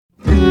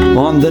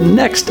on the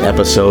next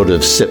episode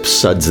of Sips,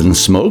 Suds, and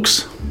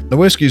Smokes. The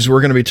whiskeys we're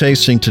going to be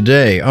tasting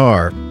today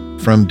are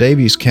from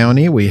Daviess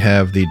County. We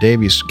have the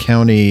Daviess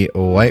County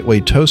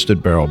Lightly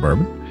Toasted Barrel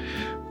Bourbon.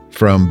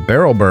 From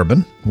Barrel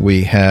Bourbon,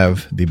 we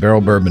have the Barrel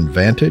Bourbon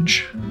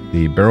Vantage,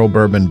 the Barrel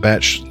Bourbon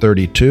Batch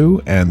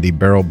 32, and the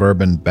Barrel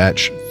Bourbon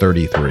Batch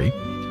 33.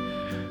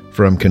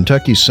 From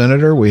Kentucky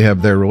Senator, we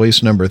have their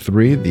release number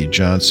 3, the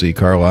John C.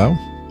 Carlisle.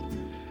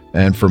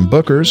 And from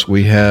Booker's,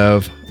 we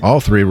have all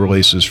 3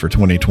 releases for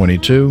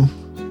 2022.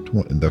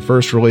 The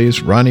first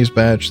release, Ronnie's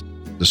Batch,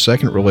 the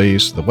second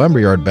release, the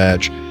Lumberyard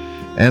Batch,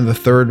 and the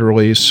third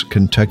release,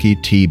 Kentucky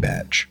Tea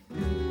Batch.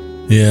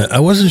 Yeah,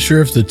 I wasn't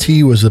sure if the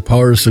tea was the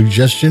power of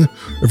suggestion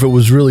or if it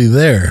was really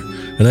there.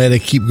 And I had to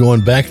keep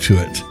going back to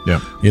it.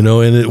 Yeah. You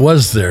know, and it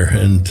was there.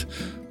 And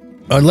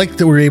I like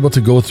that we were able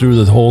to go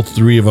through the whole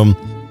 3 of them.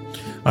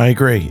 I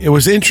agree. It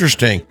was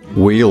interesting.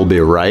 We'll be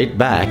right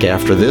back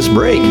after this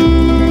break.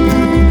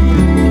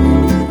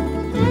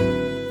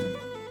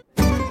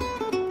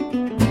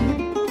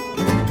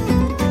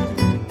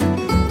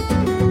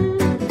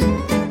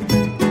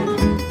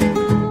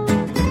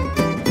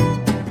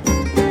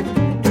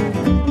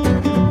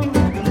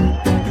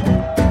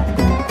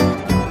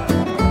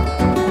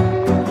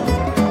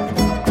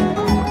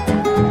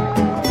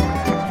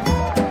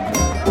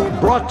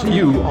 Brought to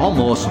you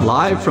almost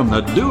live from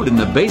the Dude in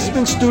the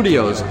Basement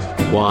Studios.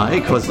 Why?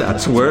 Because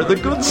that's where the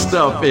good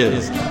stuff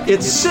is.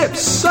 It's Sips,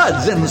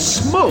 Suds, and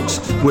Smokes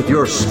with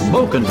your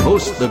smoking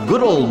hosts, the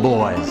good old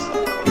boys.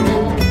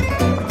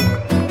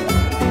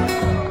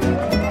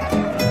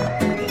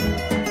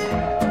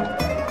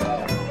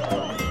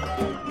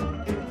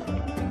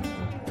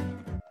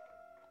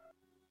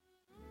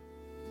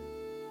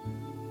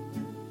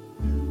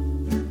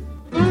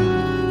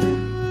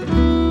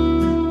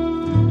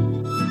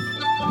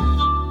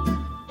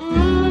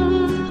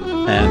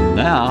 And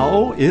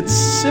now it's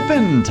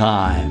sippin'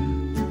 time.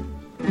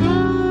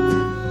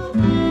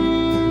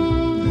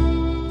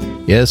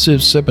 Yes,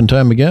 it's sipping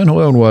time again.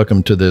 Hello and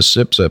welcome to this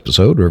Sips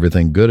episode where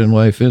everything good in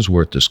life is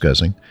worth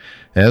discussing.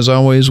 As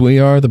always, we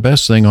are the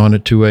best thing on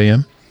at 2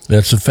 a.m.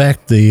 That's a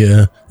fact.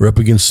 We're up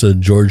against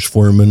George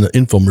Foreman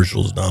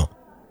infomercials now.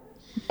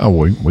 Oh,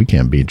 we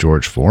can't beat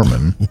George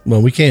Foreman.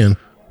 Well, we can.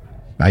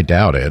 I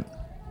doubt it.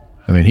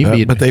 I mean, he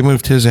beat... But they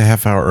moved his a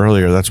half hour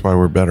earlier. That's why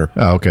we're better.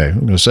 Oh, okay.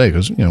 I'm going to say,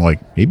 because,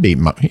 he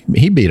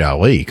beat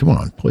Ali. Come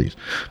on, please.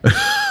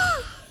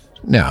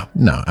 No,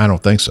 I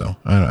don't think so.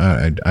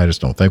 I just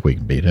don't think we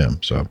can beat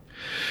him. So,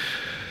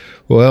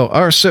 well,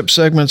 our sip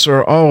segments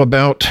are all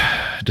about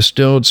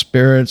distilled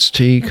spirits,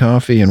 tea,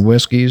 coffee, and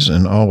whiskeys,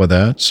 and all of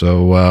that.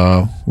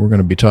 So we're going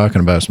to be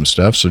talking about some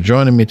stuff. So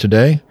joining me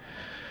today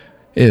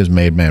is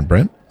Made Man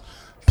Brent.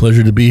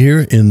 Pleasure to be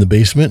here in the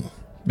basement.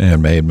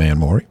 And Made Man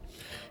Maury.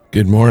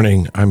 Good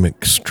morning. I'm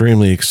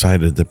extremely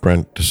excited that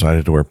Brent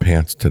decided to wear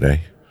pants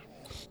today.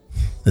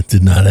 That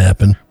did not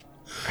happen.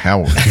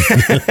 How?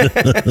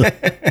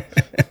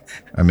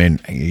 I mean,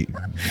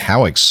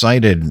 how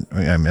excited?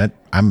 Am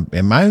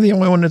I the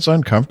only one that's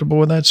uncomfortable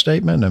with that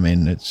statement? I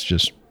mean, it's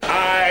just.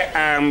 I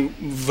am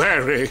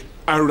very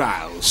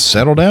aroused.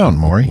 Settle down,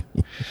 Maury.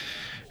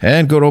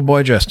 And good old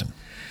boy Justin.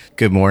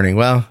 Good morning.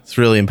 Well, it's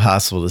really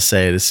impossible to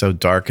say. It is so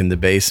dark in the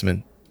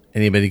basement.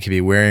 Anybody could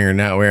be wearing or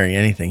not wearing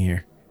anything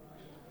here.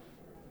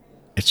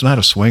 It's not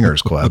a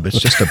swingers club. It's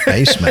just a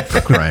basement,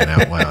 for crying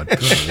out loud.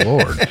 Good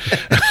Lord.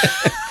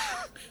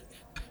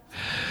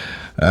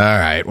 All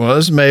right. Well,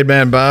 this is Made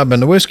Man Bob,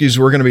 and the whiskeys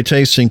we're going to be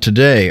tasting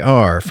today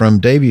are from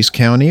Daviess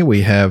County.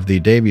 We have the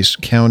Daviess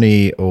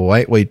County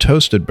Lightly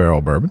Toasted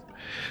Barrel Bourbon.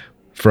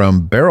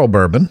 From Barrel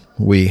Bourbon,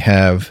 we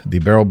have the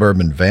Barrel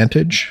Bourbon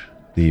Vantage,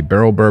 the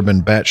Barrel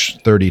Bourbon Batch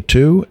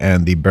 32,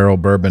 and the Barrel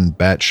Bourbon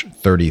Batch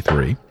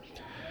 33.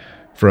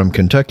 From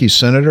Kentucky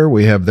Senator,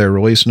 we have their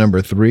release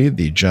number 3,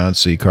 the John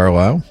C.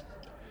 Carlisle.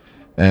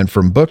 And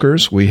from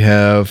Booker's, we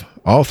have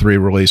all 3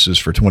 releases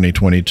for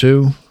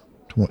 2022.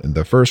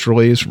 The first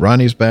release,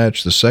 Ronnie's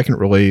Batch, the second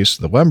release,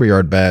 the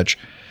Lumberyard Batch,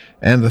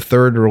 and the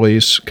third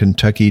release,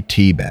 Kentucky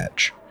Tea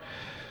Batch.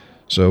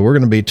 So we're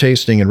going to be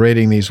tasting and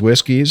rating these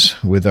whiskeys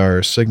with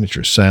our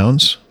signature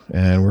sounds,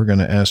 and we're going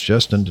to ask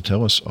Justin to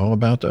tell us all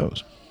about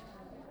those.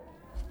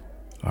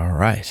 All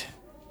right.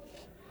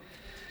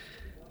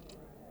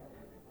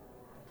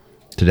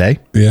 Today?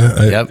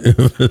 Yeah. Yep.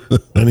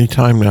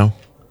 Anytime now.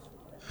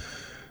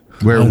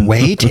 We're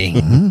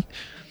waiting.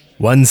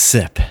 1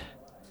 sip.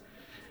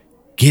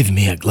 Give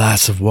me a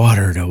glass of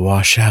water to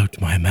wash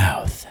out my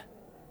mouth.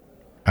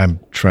 I'm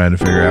trying to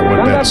figure out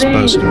what that's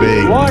supposed to be.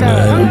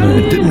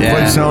 It didn't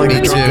quite sound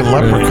like a drunken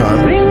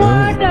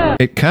leprechaun.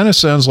 It kind of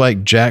sounds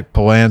like Jack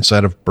Palance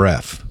out of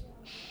breath.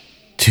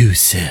 2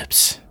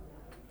 sips.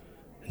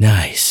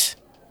 Nice.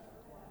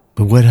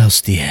 But what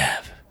else do you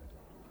have?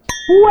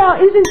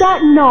 Well, isn't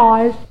that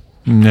nice?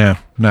 No,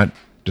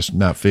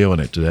 not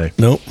feeling it today.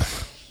 Nope.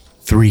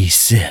 3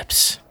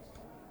 sips.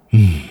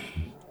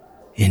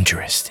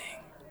 Interesting.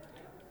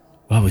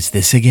 What was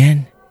this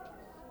again?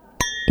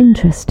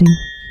 Interesting.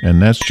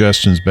 And that's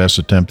Justin's best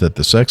attempt at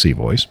the sexy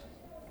voice.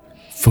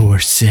 4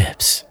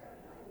 sips.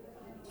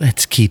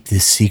 Let's keep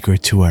this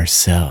secret to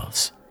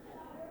ourselves.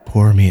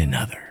 Pour me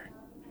another.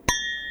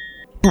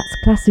 That's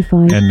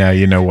classified. And now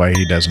you know why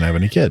he doesn't have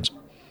any kids.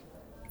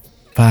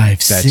 5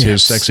 That's sips.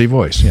 his sexy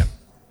voice. Yeah.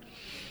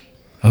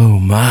 Oh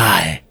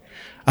my.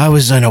 I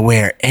was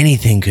unaware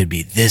anything could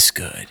be this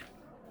good.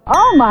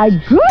 Oh my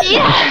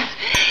goodness!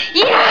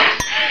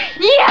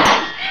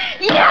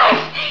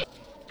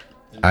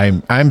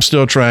 I'm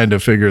still trying to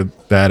figure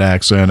that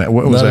accent.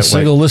 What was Not that a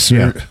single like?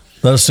 listener. Yeah.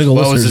 Not a single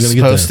What listener was is it going to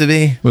get supposed that. to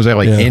be? Was that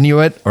like Yeah.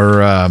 Inuit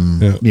or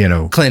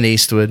Clint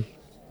Eastwood.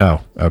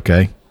 Oh,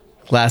 okay.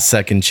 Last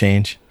second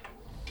change.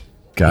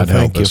 God Well,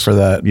 help thank you us. for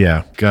that.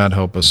 Yeah, God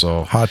help us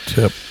all. Hot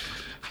tip.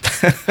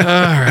 All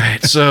right,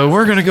 so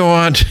we're going to go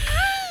on.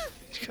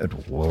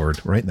 Good Lord,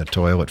 right in the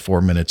toilet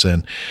 4 minutes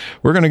in.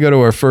 We're going to go to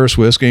our first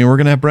whiskey, and we're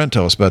going to have Brent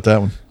tell us about that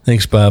one.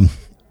 Thanks, Bob.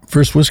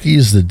 First whiskey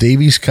is the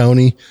Davies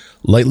County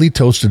Lightly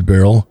Toasted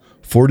Barrel,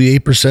 48%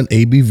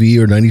 ABV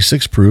or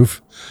 96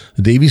 proof.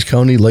 The Davies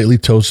County Lightly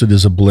Toasted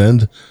is a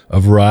blend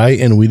of rye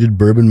and wheated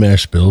bourbon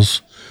mash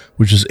bills,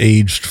 which is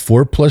aged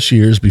 4+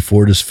 years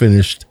before it is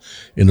finished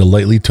in a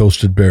lightly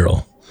toasted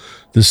barrel.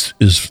 This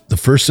is the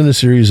first in a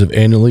series of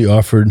annually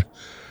offered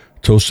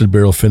toasted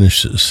barrel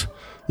finishes.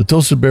 The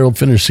toasted barrel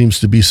finish seems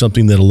to be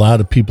something that a lot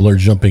of people are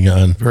jumping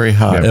on. Very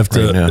hot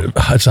right now.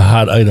 It's a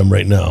hot item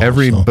right now.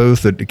 Every so.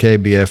 booth at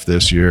KBF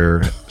this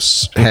year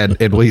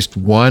had at least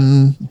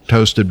one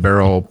toasted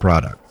barrel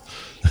product.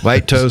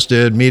 Light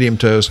toasted, medium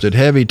toasted,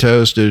 heavy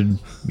toasted,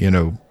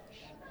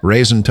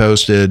 raisin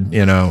toasted,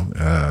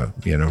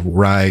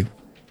 rye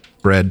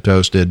bread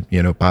toasted,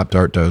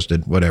 Pop-Tart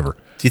toasted, whatever.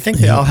 Do you think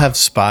they all have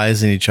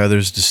spies in each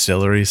other's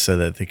distilleries so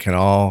that they can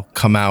all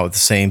come out with the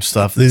same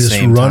stuff at They the just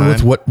same run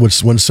time? with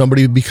what's when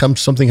somebody becomes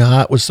something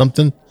hot with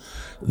something,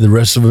 the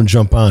rest of them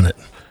jump on it.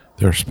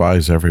 There are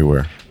spies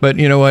everywhere. But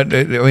you know what?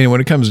 I mean, when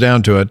it comes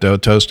down to it, though,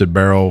 toasted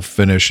barrel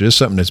finish is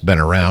something that's been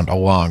around a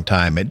long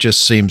time. It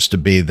just seems to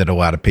be that a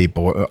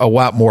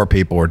lot more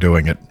people are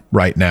doing it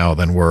right now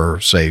than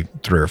were, say,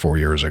 3 or 4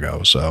 years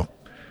ago. So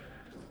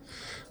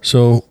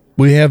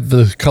we have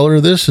the color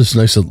of this. It's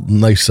nice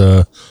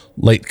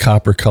light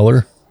copper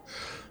color.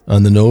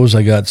 On the nose,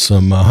 I got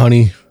some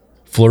honey,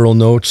 floral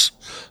notes,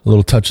 a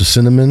little touch of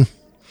cinnamon.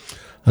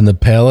 On the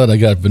palate, I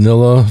got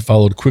vanilla,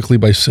 followed quickly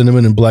by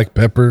cinnamon and black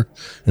pepper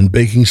and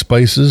baking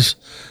spices.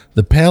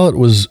 The palate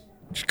was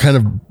kind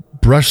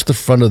of brushed the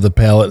front of the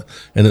palate,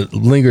 and it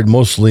lingered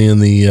mostly in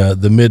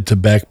the mid to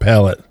back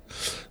palate.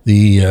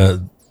 The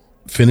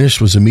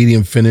finish was a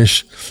medium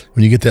finish.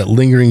 When you get that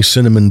lingering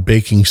cinnamon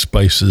baking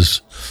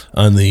spices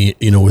on the,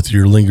 with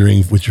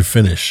your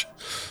finish.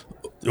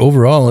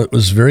 Overall, it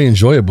was very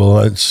enjoyable.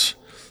 I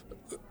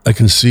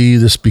can see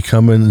this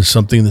becoming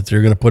something that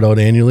they're going to put out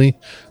annually.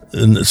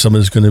 And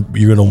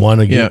you're going to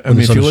want to get. Yeah, I mean,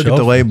 if you look at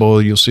the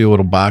label, you'll see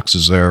little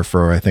boxes there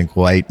for, I think,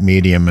 light,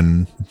 medium,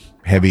 and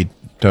heavy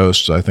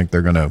toasts. I think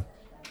they're going to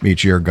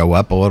each year go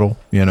up a little,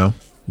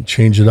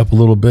 change it up a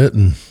little bit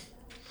and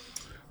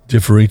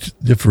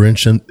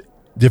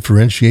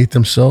differentiate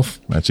themselves.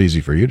 That's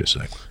easy for you to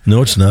say.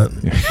 No, it's not.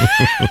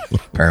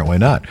 Apparently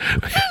not.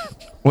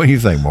 What do you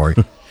think, Maury?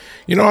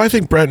 I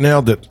think Brett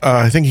nailed it.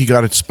 I think he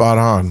got it spot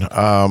on.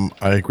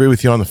 I agree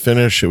with you on the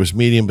finish. It was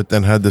medium, but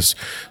then had this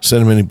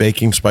cinnamon and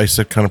baking spice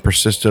that kind of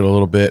persisted a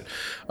little bit.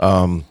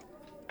 When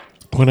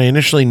I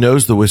initially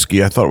nosed the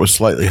whiskey, I thought it was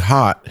slightly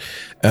hot,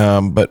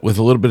 but with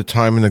a little bit of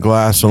time in the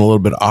glass and a little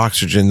bit of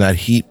oxygen, that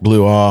heat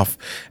blew off,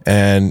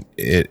 and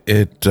it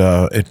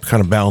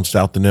kind of balanced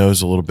out the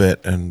nose a little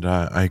bit. And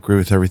I agree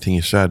with everything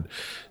you said.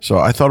 So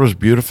I thought it was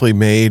beautifully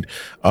made.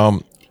 I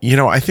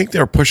think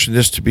they're pushing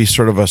this to be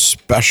sort of a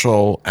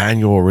special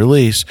annual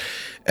release,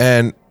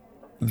 and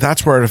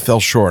that's where it fell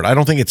short. I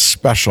don't think it's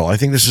special. I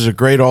think this is a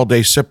great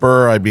all-day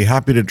sipper. I'd be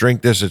happy to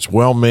drink this. It's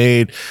well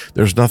made.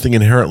 There's nothing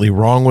inherently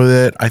wrong with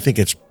it. I think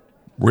it's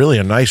really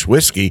a nice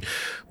whiskey,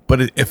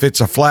 but if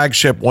it's a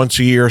flagship once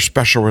a year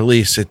special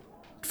release, it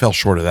fell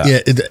short of that.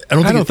 Yeah,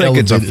 I don't think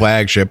it's a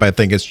flagship. I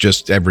think it's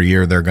just every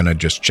year they're going to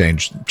just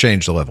change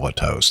the level of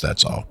toast.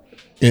 That's all.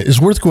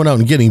 It's worth going out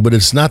and getting, but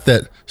it's not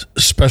that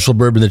special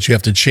bourbon that you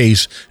have to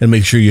chase and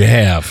make sure you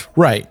have.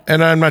 Right.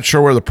 And I'm not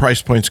sure where the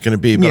price point's going to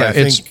be, but I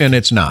think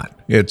it's not.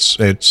 It's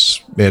a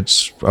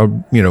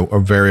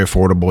very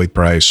affordably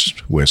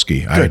priced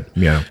whiskey.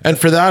 And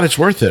for that, it's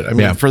worth it. I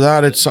mean, for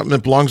that, it's something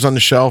that belongs on the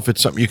shelf. It's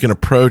something you can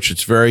approach.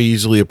 It's very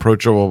easily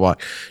approachable by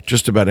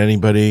just about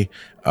anybody.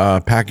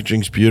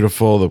 Packaging's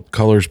beautiful. The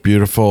color's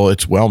beautiful.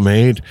 It's well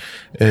made.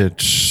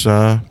 It's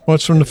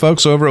it's from the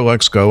folks over at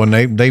Luxco, and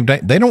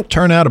they don't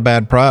turn out a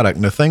bad product.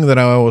 And the thing that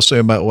I always say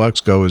about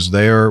Luxco is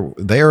they are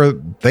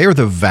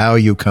the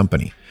value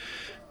company.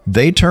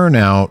 They turn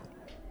out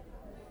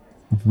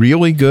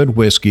really good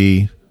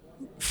whiskey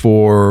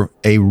for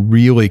a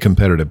really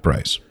competitive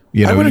price.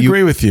 I would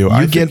agree with you.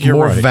 I get think you're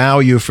more right.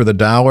 value for the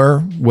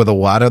dollar with a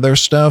lot of their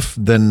stuff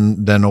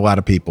than a lot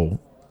of people,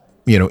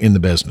 in the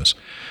business.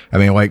 I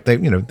mean, like they,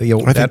 the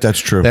old, I think that's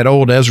true. That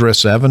old Ezra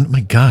 7,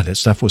 my God, that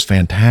stuff was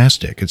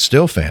fantastic. It's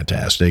still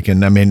fantastic.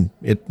 And I mean,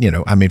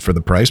 for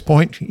the price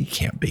point, you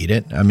can't beat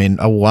it. I mean,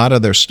 a lot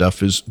of their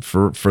stuff is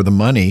for the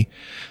money.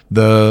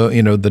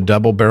 The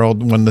double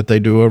barreled one that they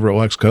do over at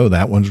Luxco,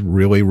 that one's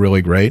really,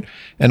 really great.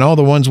 And all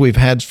the ones we've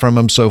had from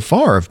them so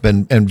far have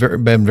been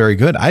very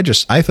good. I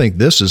think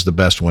this is the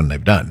best one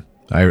they've done.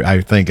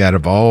 I think out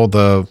of all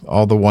the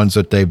ones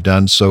that they've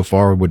done so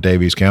far with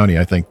Davies County,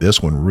 I think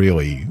this one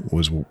really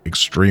was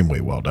extremely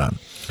well done.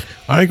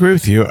 I agree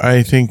with you.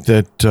 I think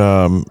that,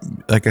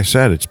 like I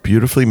said, it's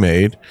beautifully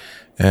made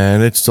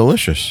and it's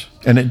delicious.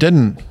 And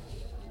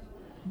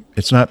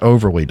it's not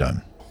overly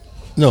done.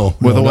 No.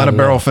 With a lot of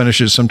barrel all.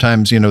 finishes,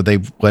 sometimes, they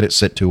let it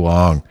sit too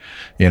long,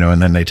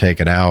 and then they take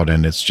it out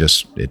and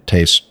it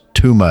tastes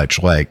too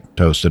much like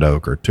toasted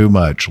oak or too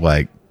much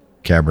like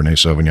Cabernet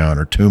Sauvignon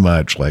or too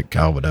much like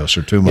Calvados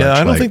or too much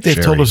I don't like think they've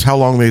sherry. told us how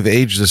long they've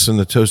aged this in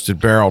the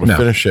toasted barrel to No.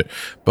 finish it,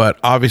 but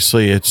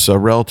obviously it's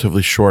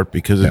relatively short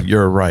because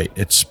you're right.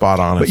 It's spot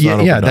on. But It's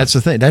not overdone. that's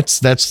the thing. That's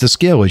the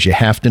skill is you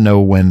have to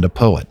know when to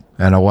pull it.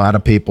 And a lot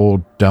of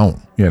people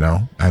don't,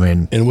 I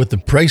mean, And with the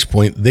price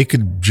point, they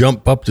could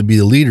jump up to be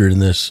the leader in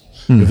this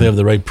if they have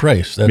the right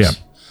price.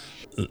 That's,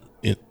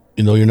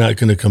 you're not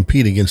going to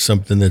compete against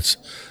something that's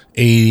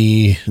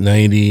 $80,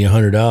 $90,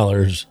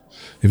 $100.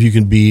 If you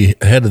can be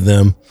ahead of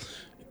them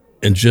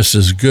and just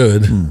as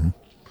good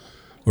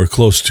or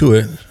close to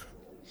it,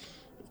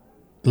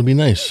 it'll be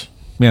nice.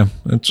 yeah,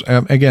 it's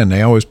again,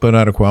 they always put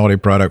out a quality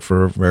product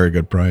for a very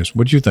good price.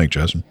 What do you think,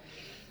 Justin?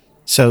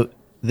 So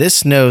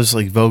this nose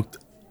evoked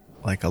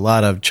like a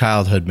lot of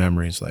childhood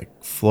memories, like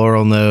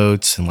floral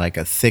notes and like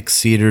a thick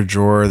cedar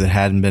drawer that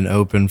hadn't been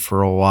opened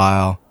for a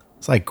while.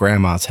 It's like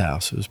grandma's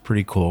house. It was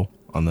pretty cool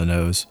on the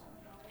nose.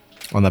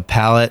 On the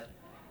palate,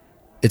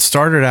 it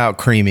started out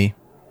creamy,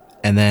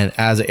 and then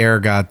as air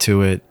got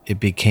to it, it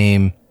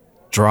became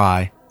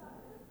dry.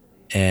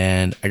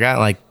 And I got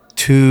like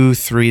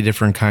 2-3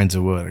 different kinds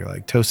of wood. I got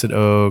like toasted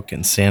oak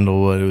and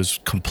sandalwood. It was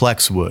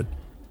complex wood,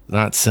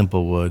 not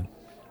simple wood.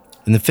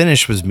 And the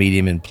finish was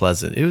medium and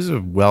pleasant. It was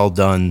a well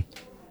done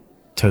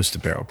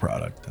toasted barrel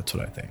product. That's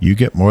what I think. You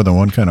get more than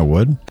one kind of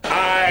wood?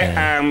 I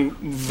am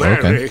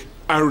very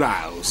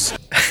aroused.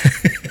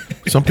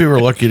 Some people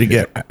are lucky to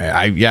get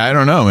I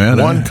don't know, man.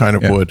 one kind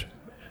of wood.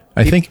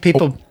 I think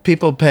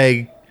People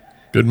pay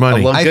Good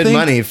money. I think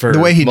money for the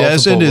way he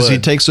does it multiple is he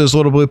wood. takes those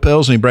little blue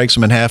pills and he breaks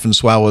them in half and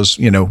swallows,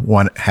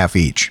 one half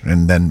each,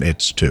 and then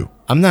it's 2.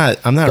 I'm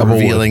not Double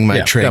revealing wood. my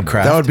Yeah, trade double.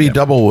 craft. That would be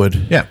double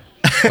wood. Yeah.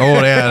 Oh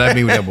yeah, that'd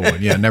be double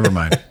wood. Yeah, never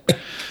mind.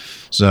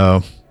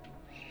 So,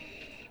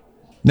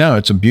 no,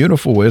 it's a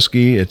beautiful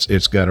whiskey.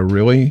 It's got a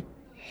really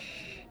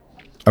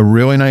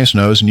nice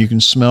nose, and you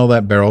can smell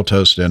that barrel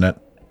toast in it.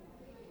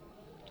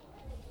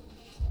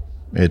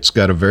 It's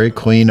got a very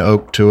clean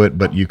oak to it,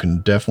 but you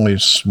can definitely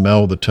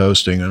smell the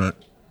toasting in it.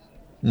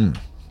 And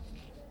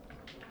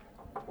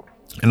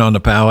on the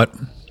palate,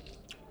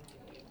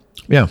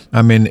 yeah,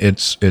 I mean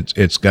it's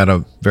got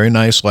a very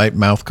nice light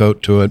mouth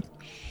coat to it.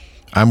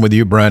 I'm with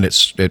you, Brent.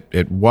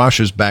 It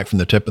washes back from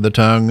the tip of the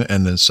tongue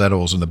and then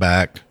settles in the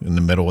back, in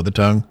the middle of the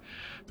tongue.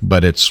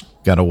 But it's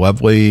got a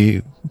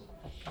lovely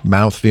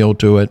mouthfeel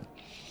to it.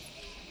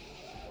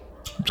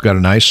 It's got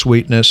a nice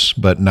sweetness,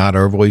 but not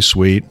overly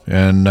sweet,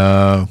 and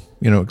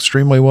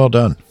extremely well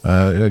done.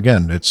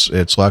 Again, it's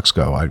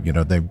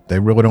Luxco. They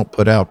really don't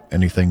put out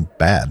anything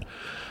bad.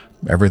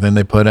 Everything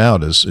they put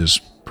out is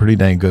pretty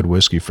dang good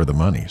whiskey for the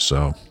money.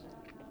 So,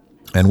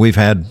 and we've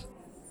had,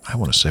 I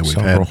want to say we've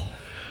Several.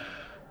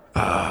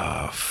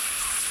 had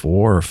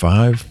 4 or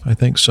 5, I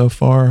think, so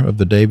far of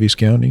the Davies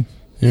County.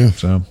 Yeah.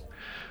 So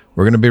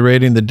we're going to be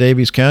rating the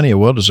Davies County a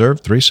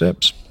well-deserved 3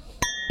 sips.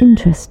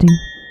 Interesting.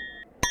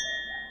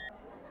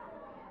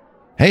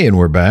 Hey, and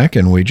we're back,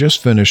 and we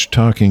just finished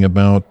talking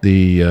about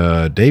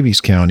the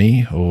Davies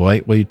County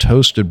lightly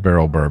toasted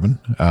barrel bourbon,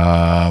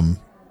 48%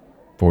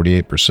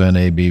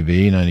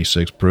 ABV,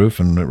 96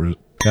 proof, and it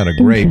got a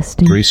great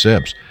Interesting. 3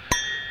 sips.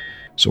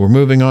 So we're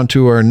moving on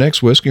to our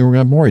next whiskey, and we're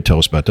going to have Maury tell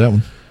us about that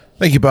one.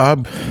 Thank you,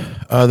 Bob.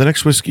 The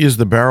next whiskey is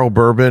the Barrel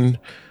Bourbon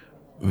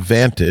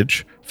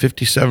Vantage,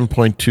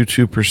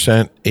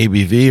 57.22%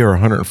 ABV or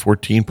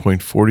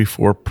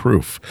 114.44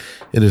 proof.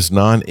 It is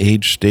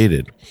non-age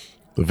stated.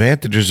 The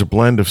Vantage is a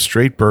blend of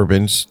straight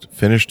bourbons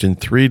finished in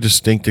 3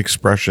 distinct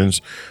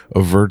expressions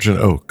of virgin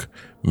oak,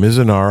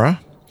 Mizunara,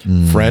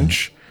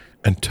 French,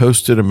 and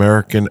toasted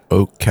American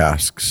oak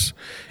casks.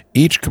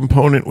 Each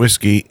component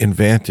whiskey in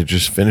Vantage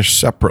is finished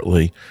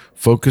separately,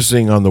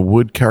 focusing on the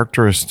wood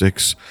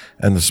characteristics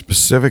and the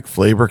specific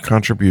flavor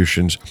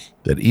contributions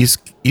that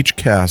each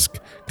cask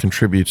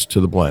contributes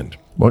to the blend.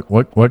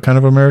 What kind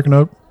of American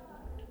oak?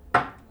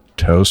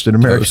 Toasted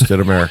American. Toasted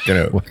American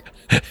oak.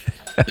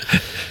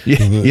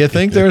 You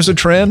think there's a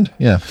trend?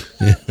 Yeah.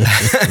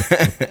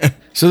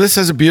 So this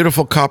has a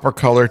beautiful copper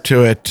color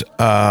to it.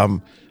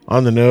 On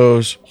the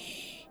nose,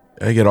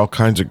 I get all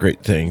kinds of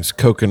great things.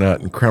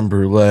 Coconut and creme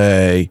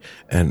brulee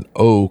and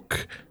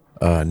oak,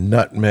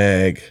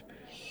 nutmeg.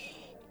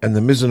 And the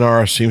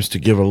Mizunara seems to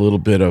give a little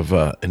bit of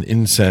an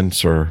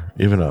incense or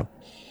even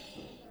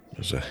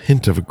there's a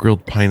hint of a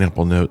grilled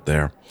pineapple note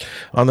there.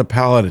 On the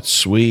palate, it's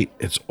sweet,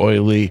 it's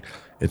oily,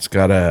 it's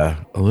got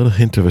a little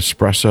hint of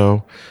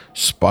espresso,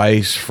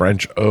 spice,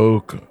 French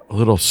oak, a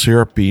little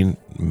syrupy,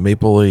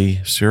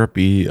 mapley,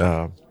 syrupy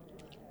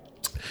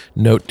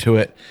note to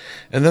it.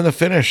 And then the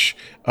finish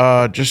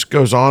just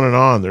goes on and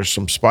on. There's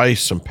some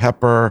spice, some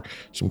pepper,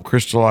 some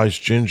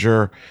crystallized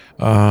ginger.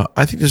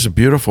 I think this is a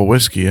beautiful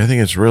whiskey. I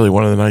think it's really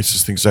one of the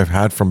nicest things I've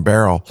had from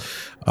Barrel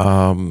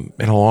in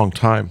a long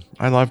time.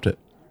 I loved it.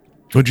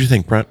 What'd you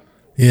think, Brent?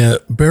 Yeah,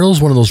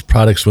 Barrel's one of those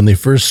products when they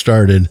first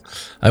started,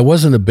 I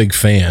wasn't a big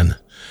fan.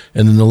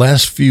 And in the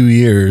last few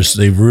years,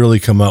 they've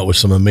really come out with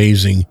some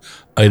amazing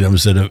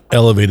items that have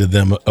elevated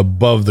them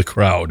above the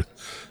crowd.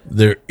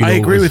 I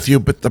agree with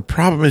you, but the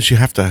problem is you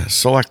have to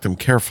select them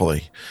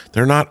carefully.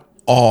 They're not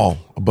all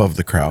above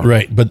the crowd.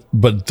 Right, but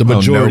the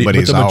majority,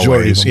 nobody's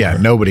always,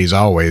 nobody's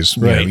always,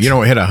 right. You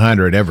don't hit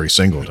 100 every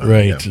single time.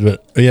 Right, Yeah.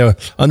 But yeah,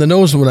 on the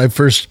nose,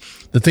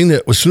 the thing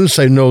that, as soon as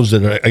I nosed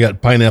it, I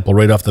got pineapple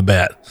right off the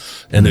bat.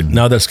 And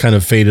now that's kind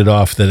of faded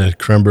off, that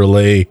creme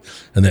brulee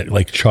and that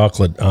like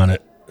chocolate on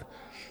it.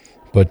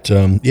 But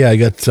I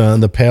got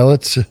on the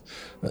palate,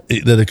 that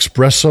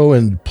espresso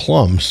and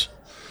plums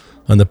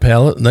on the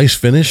palate. Nice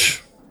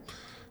finish.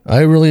 I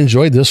really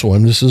enjoyed this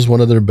one. This is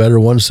one of their better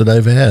ones that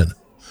I've had.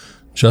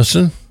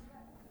 Justin?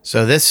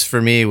 So this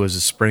for me was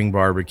a spring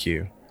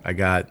barbecue. I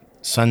got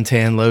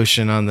suntan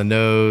lotion on the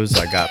nose.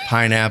 I got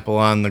pineapple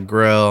on the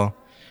grill.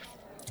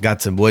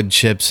 Got some wood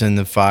chips in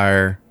the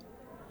fire.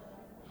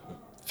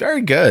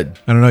 Very good.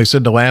 I don't know. He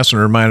said the last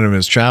one reminded him of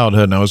his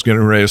childhood, and I was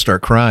getting ready to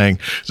start crying.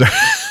 So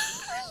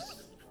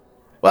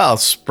Well,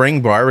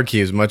 spring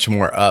barbecue is much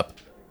more up.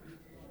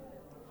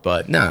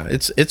 But no,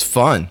 it's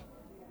fun.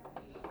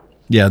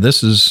 yeah,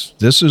 this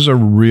is a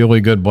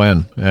really good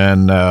blend,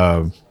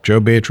 and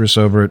Joe Beatrice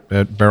over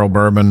at Barrel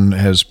Bourbon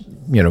has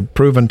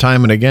proven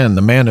time and again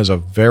the man is a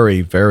very,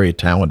 very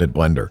talented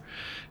blender,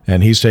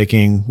 and he's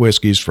taking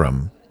whiskeys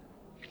from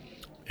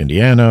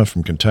Indiana,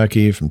 from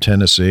Kentucky, from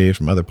Tennessee,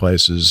 from other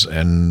places,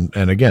 and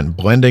again,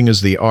 blending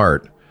is the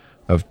art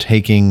of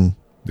taking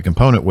the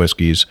component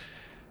whiskeys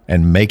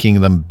and making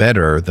them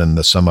better than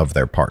the sum of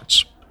their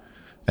parts.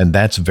 And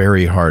that's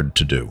very hard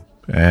to do.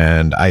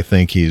 And I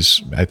think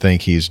he's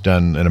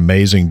done an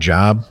amazing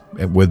job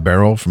with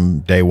Barrel from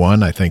day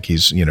one. I think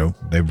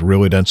they've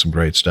really done some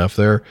great stuff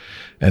there,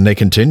 and they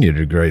continue to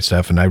do great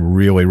stuff. And I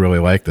really, really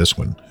like this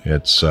one.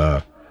 It's,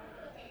 the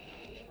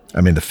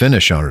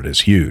finish on it is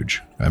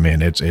huge.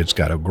 It's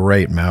got a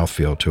great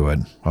mouthfeel to it.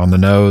 On the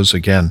nose,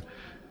 again,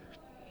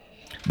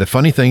 the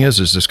funny thing is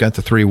it's got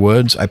the three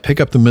woods. I pick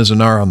up the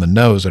Mizunara on the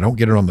nose. I don't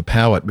get it on the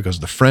palate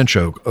because the French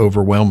oak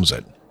overwhelms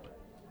it.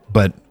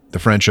 But the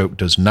French oak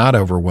does not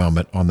overwhelm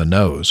it on the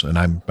nose. And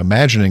I'm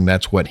imagining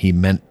that's what he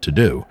meant to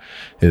do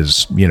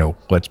is,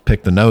 let's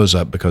pick the nose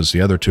up because the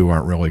other two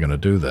aren't really going to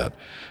do that.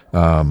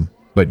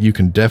 But you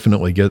can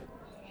definitely get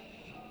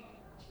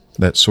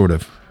that sort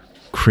of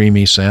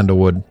creamy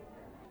sandalwood,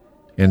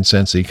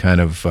 incensey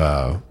kind of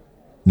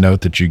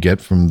note that you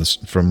get from the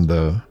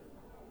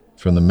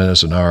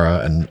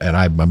Mizunara, and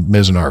I'm a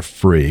Mizunara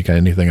freak.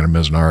 Anything in a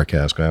Mizunara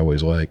cask I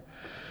always like.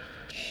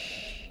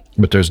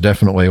 But there's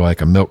definitely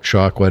like a milk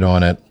chocolate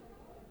on it.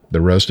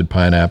 The roasted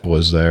pineapple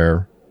is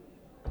there.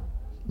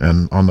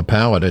 And on the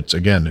palate, it's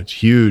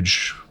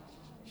huge,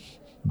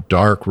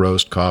 dark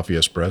roast coffee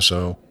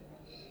espresso.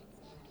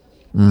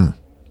 The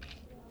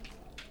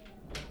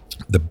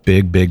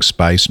big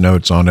spice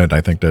notes on it,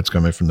 I think that's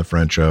coming from the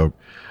French oak.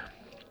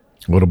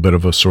 A little bit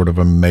of a sort of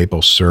a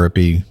maple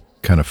syrupy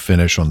kind of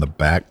finish on the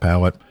back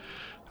palate.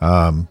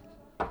 A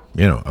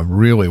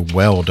really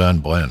well done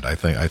blend. I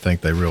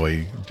think they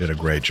really did a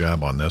great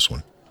job on this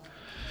one.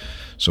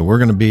 So we're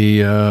going to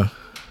be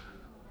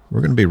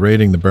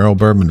rating the Barrel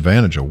Bourbon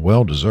Vantage a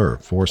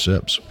well-deserved 4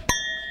 sips.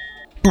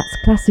 That's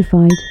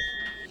classified.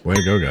 Way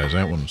to go, guys!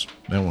 That one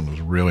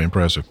was really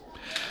impressive.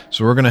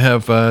 So we're going to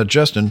have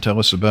Justin tell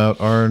us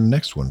about our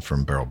next one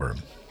from Barrel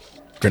Bourbon.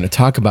 We're going to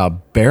talk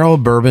about Barrel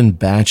Bourbon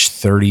Batch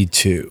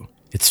 32.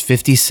 It's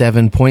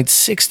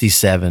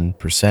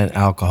 57.67%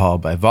 alcohol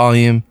by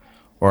volume,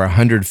 or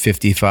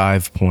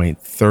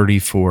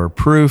 155.34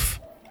 proof.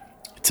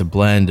 It's a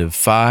blend of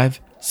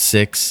 5,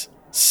 6,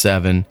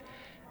 7,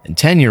 and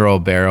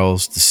 10-year-old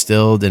barrels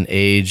distilled and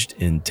aged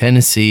in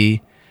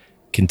Tennessee,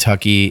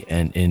 Kentucky,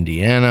 and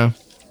Indiana.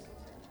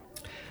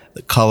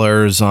 The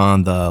color's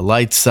on the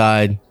light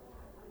side.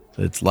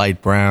 It's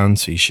light brown,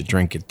 so you should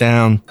drink it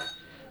down.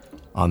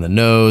 On the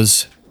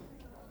nose,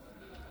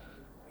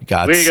 we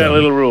got a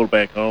little rule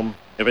back home.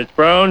 If it's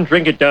brown,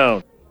 drink it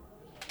down.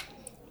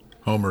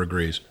 Homer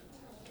agrees.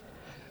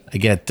 I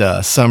get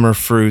summer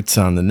fruits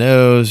on the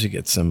nose. You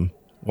get some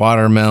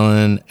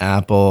watermelon,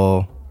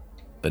 apple,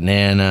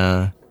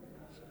 banana,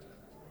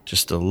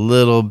 just a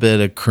little bit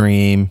of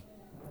cream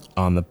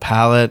on the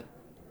palate.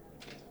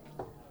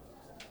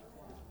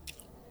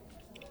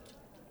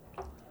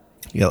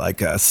 You get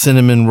like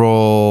cinnamon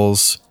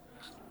rolls.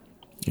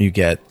 You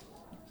get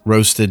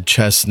roasted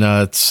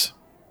chestnuts,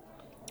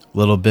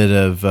 little bit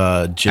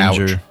of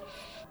ginger. Ouch.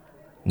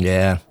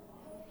 Yeah,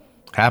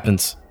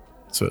 happens.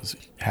 So it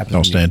happens.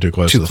 Don't stand too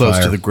close to the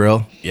fire. to the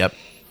grill. Yep.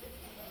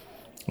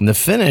 And the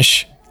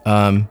finish,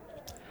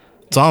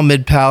 it's all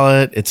mid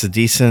palate. It's a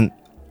decent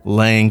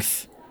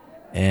length,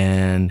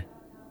 and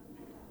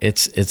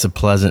it's a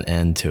pleasant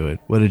end to it.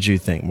 What did you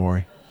think,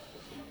 Maury?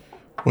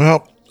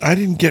 Well, I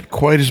didn't get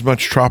quite as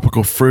much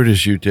tropical fruit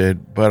as you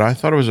did, but I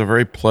thought it was a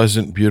very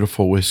pleasant,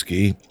 beautiful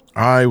whiskey.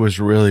 I was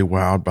really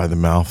wowed by the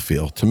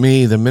mouthfeel. To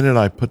me, the minute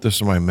I put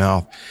this in my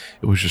mouth,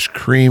 it was just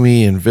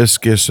creamy and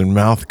viscous and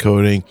mouth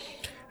coating.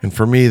 And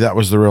for me, that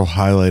was the real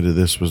highlight of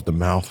this, was the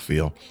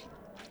mouthfeel.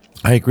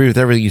 I agree with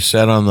everything you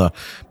said on the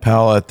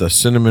palate, the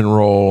cinnamon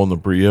roll and the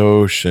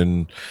brioche,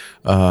 and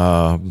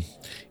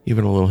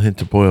even a little hint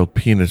of boiled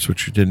peanuts,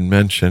 which you didn't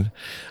mention.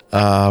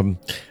 And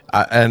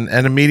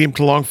a medium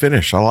to long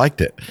finish. I liked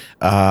it.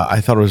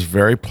 I thought it was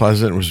very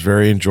pleasant. It was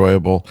very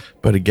enjoyable.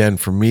 But again,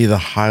 for me, the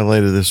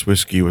highlight of this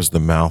whiskey was the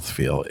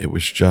mouthfeel. It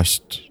was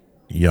just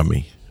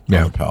yummy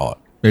on the palate.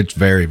 It's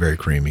very, very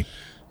creamy.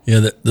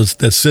 Yeah,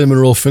 that cinnamon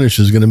roll finish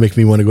is going to make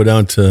me want to go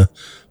down to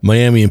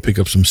Miami and pick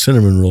up some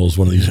cinnamon rolls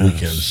one of these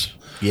weekends.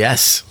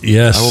 Yes.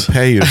 Yes. I will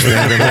pay you to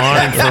stand in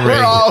line for me.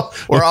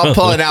 We're all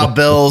pulling out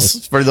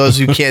bills for those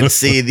who can't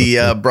see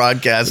the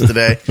broadcast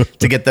today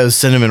to get those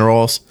cinnamon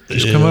rolls.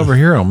 Just come over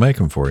here. I'll make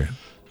them for you.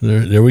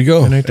 There we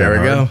go. There we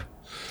go.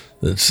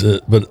 That's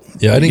it. But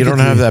yeah, I didn't. You don't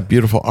have that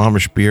beautiful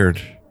Amish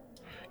beard.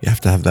 You have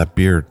to have that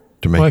beard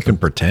to make. Well, I can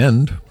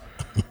pretend.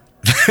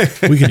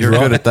 We could You're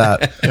draw good at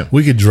that.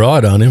 We could draw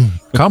it on him.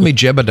 Call me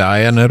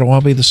Jebediah, and it'll all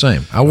be the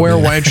same. I'll wear a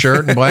white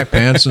shirt and black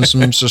pants and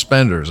some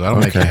suspenders. That'll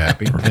make you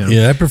happy. Yeah.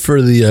 Yeah, I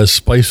prefer the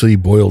spicy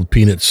boiled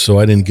peanuts, so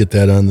I didn't get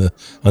that on the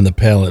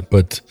palate.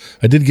 But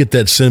I did get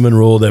that cinnamon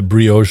roll, that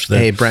brioche. That,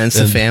 Hey, Brent, it's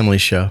a family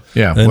show.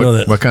 Yeah. I know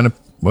that. What kind of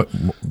what?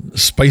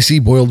 Spicy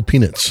boiled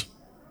peanuts.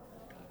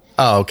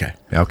 Oh, okay.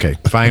 Okay,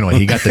 finally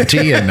he got the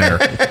T in there.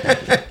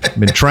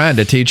 Been trying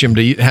to teach him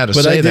how to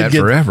say that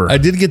forever. I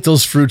did get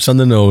those fruits on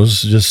the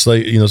nose, just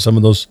like some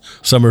of those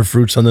summer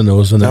fruits on the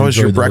nose. And That was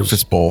your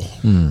breakfast bowl.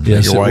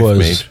 Yes, your it wife was.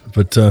 made.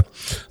 But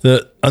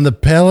on the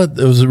palate,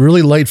 it was a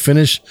really light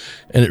finish,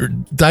 and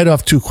it died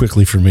off too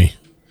quickly for me.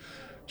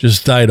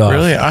 Just died off.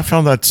 Really, I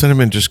found that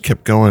cinnamon just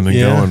kept going and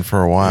going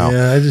for a while.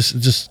 Yeah,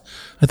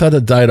 I thought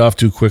it died off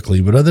too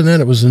quickly. But other than that,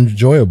 it was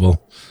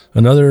enjoyable.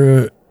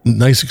 Another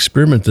nice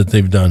experiment that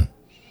they've done.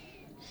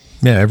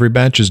 Yeah, every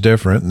batch is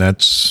different, and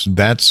that's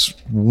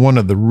one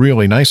of the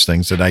really nice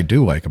things that I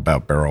do like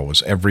about Barrel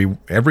is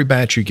every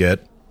batch you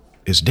get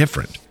is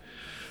different.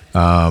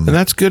 And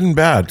that's good and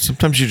bad.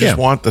 Sometimes you just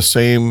want the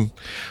same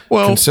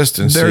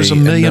consistency. There's a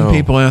million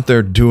people out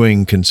there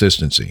doing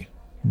consistency.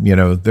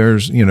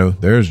 There's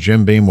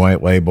Jim Beam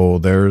White Label.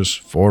 There's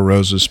Four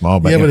Roses Small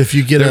Batch. Yeah, but if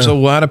you get there's a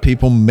lot of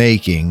people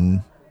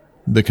making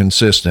the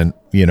consistent,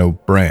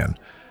 brand.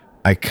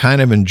 I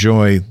kind of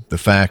enjoy the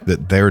fact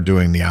that they're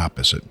doing the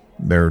opposite.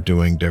 They're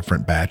doing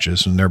different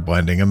batches and they're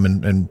blending them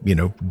and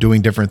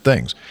doing different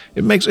things.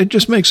 It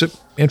just makes it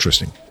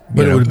interesting.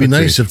 But it would be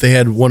nice if they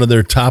had one of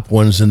their top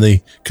ones and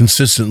they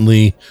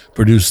consistently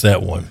produced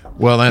that one.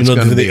 Well, that's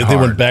going to be hard. They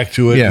went back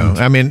to it. Yeah,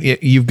 I mean,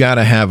 you've got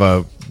to have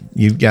a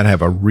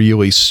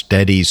really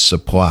steady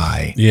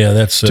supply. Yeah,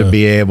 that's to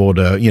be able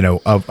to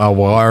a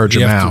large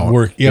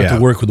amount. You have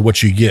to work with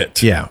what you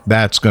get. Yeah,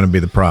 that's going to be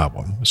the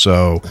problem.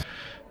 So.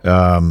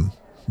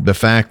 The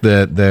fact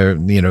that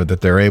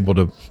they're able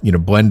to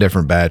blend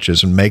different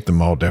batches and make them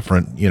all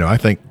different, I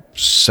think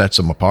sets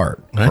them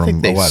apart. I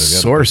think they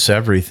source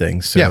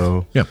everything,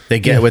 so they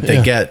get what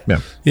they get.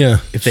 Yeah, yeah.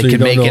 If they can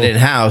make it in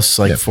house,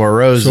 like Four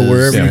Roses, so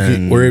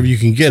wherever you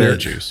can get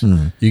it,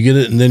 you get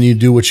it, and then you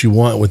do what you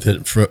want with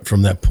it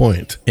from that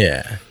point.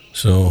 Yeah.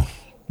 So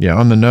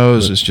on the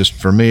nose, it's just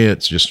for me,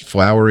 it's just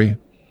flowery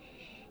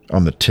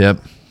on the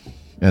tip,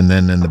 and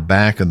then in the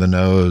back of the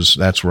nose,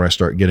 that's where I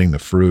start getting the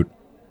fruit.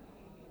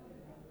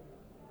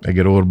 I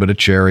get a little bit of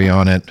cherry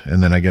on it,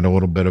 and then I get a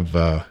little bit of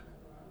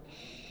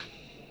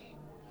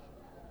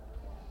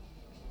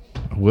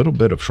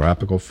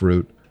tropical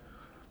fruit.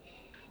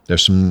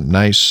 There's some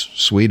nice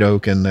sweet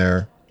oak in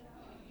there.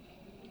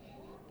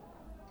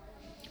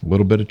 A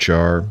little bit of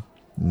char.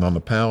 And on the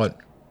palate,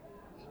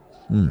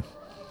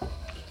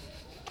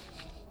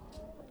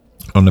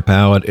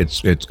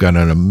 it's got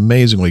an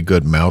amazingly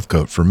good mouth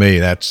coat. For me,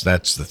 that's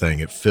the thing.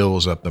 It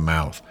fills up the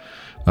mouth.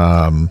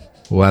 A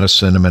lot of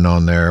cinnamon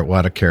on there, a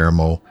lot of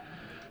caramel.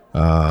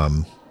 A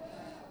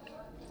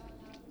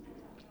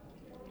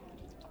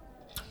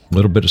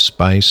little bit of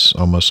spice,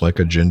 almost like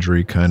a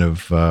gingery kind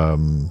of,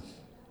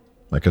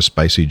 like a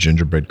spicy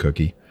gingerbread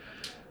cookie.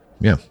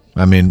 Yeah,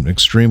 I mean,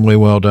 extremely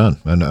well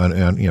done. And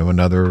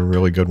another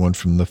really good one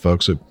from the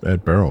folks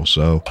at Barrel.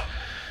 So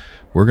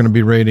we're going to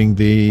be rating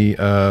the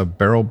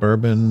Barrel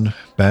Bourbon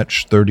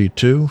Batch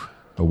 32.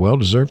 A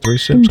well-deserved 3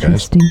 sips, guys.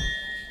 Interesting.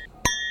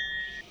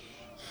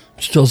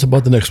 Just tell us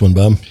about the next one,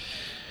 Bob.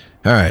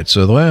 All right,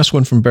 so the last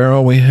one from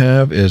Barrel we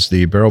have is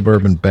the Barrel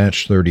Bourbon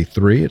Batch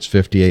 33. It's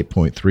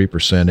 58.3%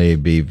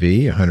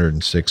 ABV,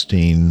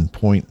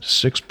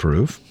 116.6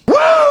 proof.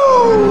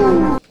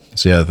 Woo!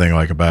 That's the other thing I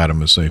like about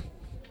them is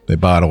they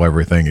bottle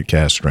everything at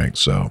cask strength.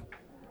 So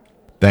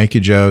thank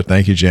you, Joe.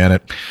 Thank you,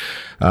 Janet.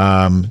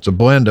 It's a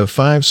blend of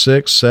 5,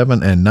 6,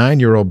 7, and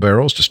 9-year-old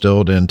barrels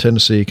distilled in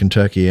Tennessee,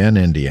 Kentucky, and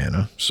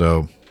Indiana.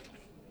 So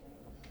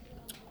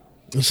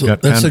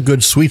that's a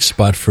good sweet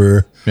spot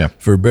for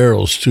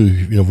barrels too.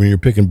 You know, when you're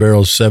picking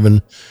barrels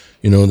 7,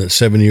 you know, that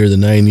 7-year, the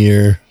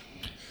 9-year.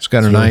 It's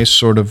got a nice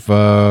sort of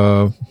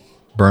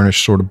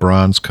burnished sort of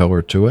bronze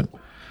color to it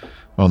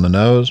on the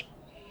nose.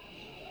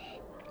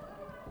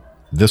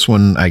 This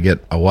one, I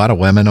get a lot of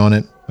lemon on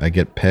it. I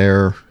get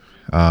pear.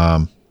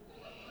 I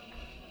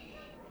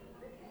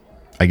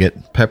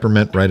get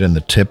peppermint right in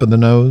the tip of the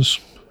nose.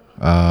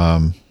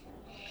 There's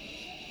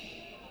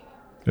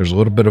a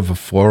little bit of a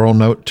floral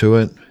note to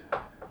it.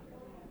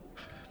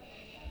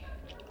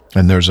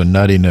 And there's a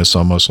nuttiness,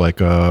 almost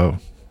like a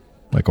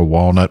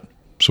walnut,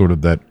 sort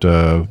of that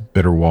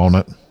bitter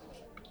walnut.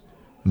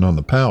 And on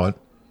the palate,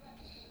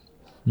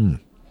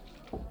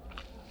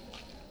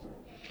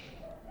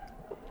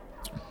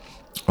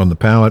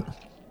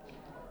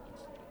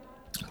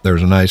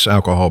 there's a nice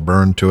alcohol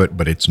burn to it,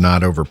 but it's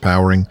not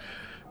overpowering.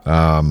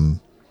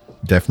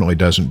 Definitely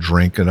doesn't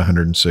drink at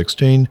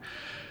 116.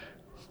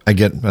 I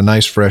get a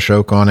nice fresh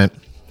oak on it,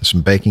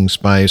 some baking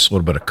spice, a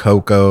little bit of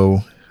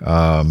cocoa,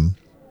 a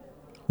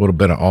little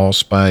bit of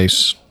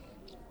allspice.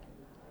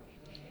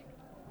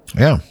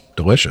 Yeah,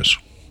 delicious.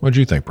 What do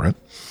you think, Brent?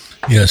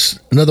 Yes,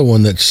 another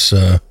one that's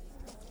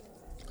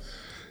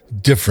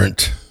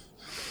different.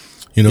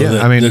 You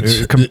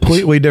know,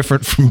 completely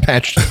different from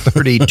batch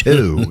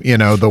 32. You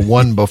know, the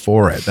one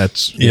before it.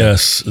 That's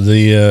yes.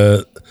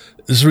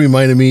 This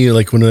reminded me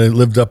like when I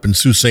lived up in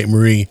Sault Ste.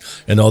 Marie,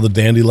 and all the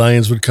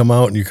dandelions would come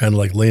out, and you're kind of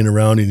like laying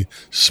around and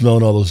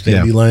smelling all those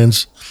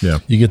dandelions. Yeah,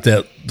 you get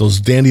those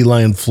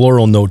dandelion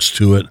floral notes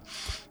to it.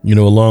 You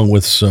know, along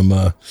with some,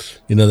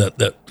 you know,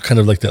 that kind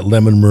of like that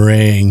lemon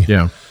meringue.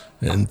 Yeah.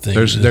 And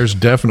things. There's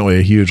definitely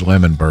a huge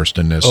lemon burst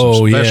in this,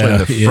 especially in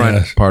the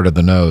front part of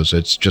the nose.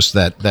 It's just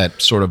that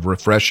sort of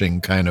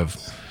refreshing kind of.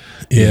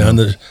 Yeah, on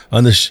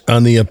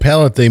the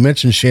palate they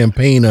mentioned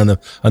champagne on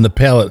the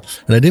palate,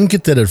 and I didn't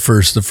get that at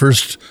first. The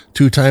first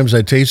 2 times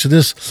I tasted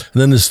this,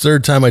 and then this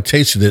third time I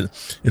tasted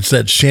it, it's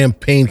that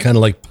champagne kind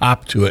of like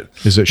pop to it.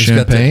 Is it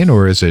champagne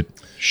or is it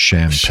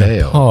champagne?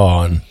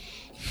 Champagne.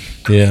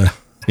 Yeah.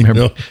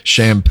 Remember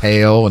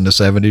Champagne in the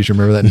 70s? You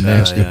remember that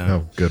nasty? Yeah.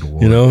 Oh, good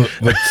Lord. You know,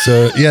 but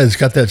it's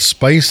got that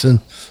spice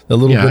and a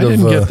little bit I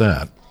didn't of get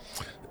that.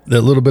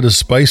 That little bit of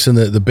spice and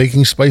the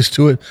baking spice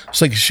to it.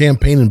 It's like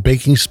champagne and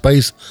baking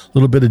spice, a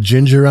little bit of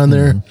ginger on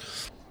there.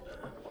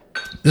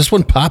 This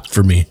one popped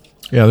for me.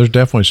 Yeah, there's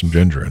definitely some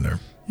ginger in there.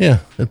 Yeah,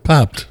 it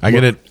popped. I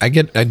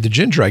get the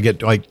ginger. I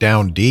get like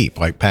down deep,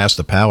 like past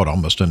the palate,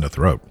 almost in the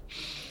throat.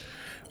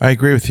 I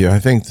agree with you. I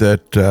think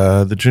that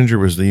the ginger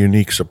was the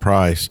unique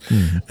surprise,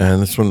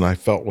 and this one I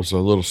felt was a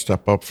little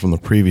step up from the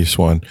previous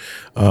one.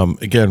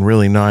 Again,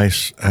 really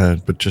nice,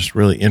 but just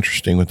really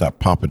interesting with that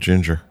pop of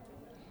ginger.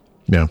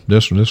 Yeah,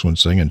 this one's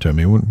singing to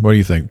me. What do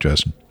you think,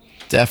 Justin?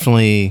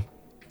 Definitely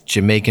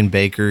Jamaican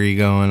bakery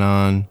going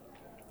on,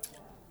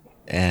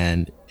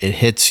 and it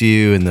hits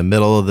you in the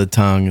middle of the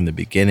tongue in the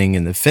beginning,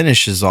 and the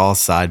finish is all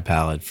side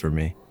palate for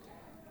me.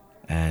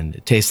 And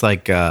it tastes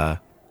like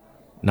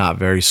not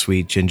very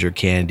sweet ginger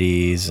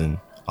candies and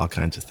all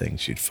kinds of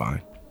things you'd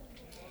find.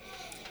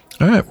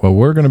 All right, well,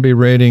 we're going to be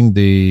rating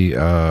the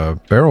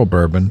Barrel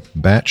Bourbon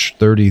Batch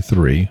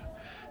 33,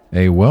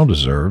 a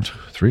well-deserved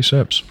 3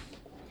 sips.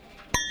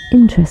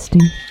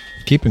 Interesting.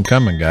 Keep them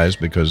coming, guys,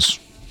 because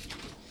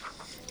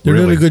they're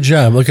doing a good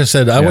job. Like I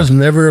said, I was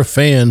never a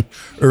fan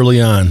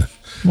early on.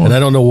 Well, and I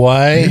don't know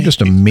why. You're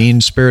just a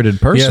mean-spirited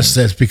person. Yes,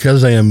 that's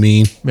because I am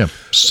mean. Yeah,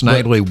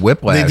 snidely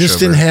whiplash. They just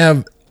didn't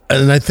have,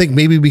 and I think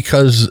maybe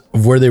because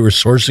of where they were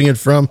sourcing it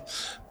from,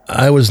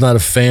 I was not a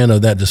fan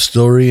of that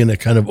distillery, and it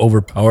kind of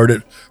overpowered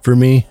it for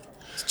me.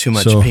 It's too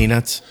much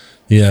peanuts.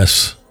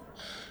 Yes,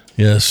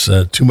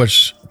 too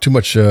much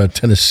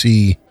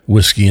Tennessee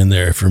whiskey in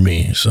there for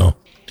me. So.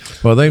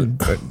 Well, they,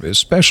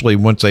 especially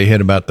once they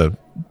hit about the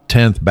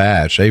 10th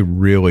batch, they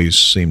really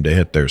seem to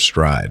hit their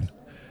stride.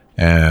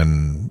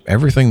 And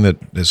everything that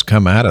has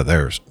come out of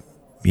there,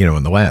 you know,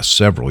 in the last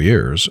several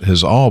years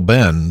has all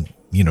been,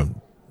 you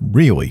know,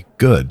 really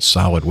good,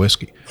 solid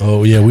whiskey.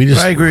 Oh, yeah.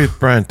 I agree with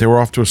Brent. They were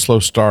off to a slow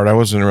start. I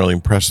wasn't really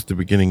impressed at the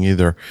beginning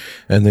either.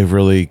 And they've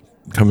really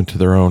come into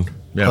their own.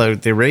 Yeah. Well,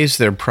 they raised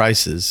their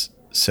prices,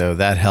 so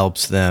that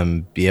helps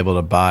them be able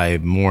to buy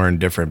more in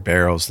different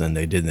barrels than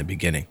they did in the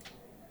beginning.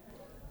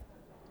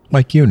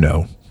 Like you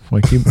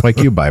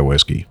buy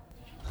whiskey.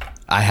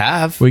 I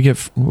have. We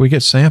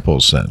get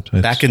samples sent.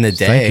 Back in the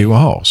day. Thank you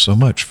all so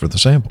much for the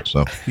samples.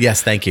 So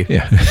yes, thank you.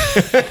 Yeah.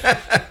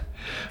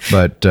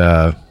 But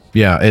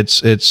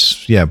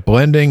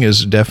blending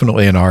is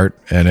definitely an art,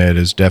 and it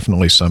is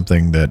definitely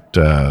something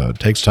that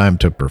takes time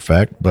to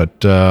perfect.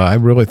 But I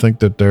really think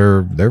that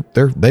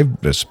they've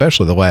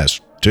especially the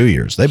last 2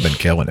 years, they've been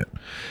killing it.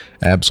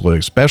 Absolutely,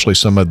 especially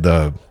some of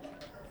the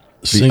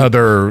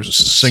other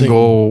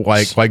single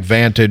like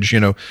Vantage,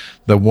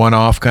 the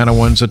one-off kind of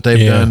ones that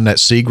they've done. That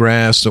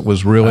Seagrass that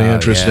was really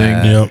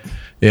interesting.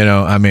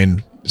 Yeah. I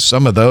mean,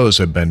 some of those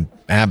have been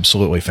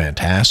absolutely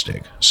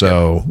fantastic.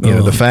 So,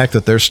 the fact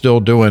that they're still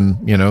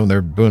doing,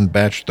 they're doing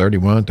batch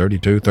 31,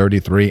 32,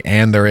 33,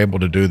 and they're able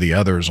to do the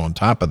others on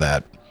top of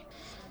that,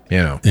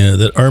 Yeah,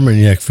 that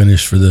Armagnac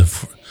finish for the...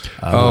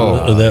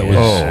 that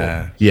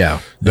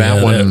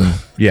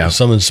one,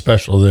 something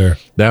special there.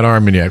 That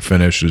Armagnac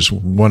finish is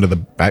one of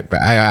the...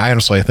 I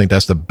honestly think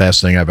that's the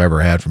best thing I've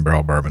ever had from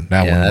barrel bourbon.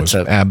 That one was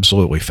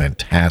absolutely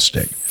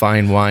fantastic.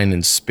 Fine wine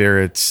and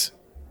spirits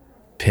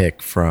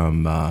pick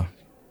from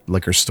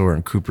liquor store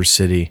in Cooper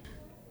City,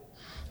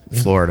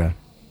 Florida.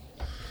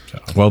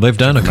 Well, they've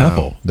done a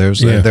couple.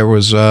 There's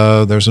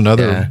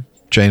another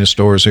chain of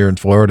stores here in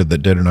Florida that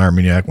did an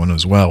Armagnac one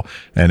as well,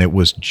 and it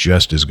was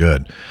just as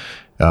good.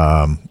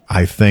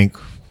 I think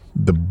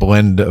the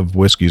blend of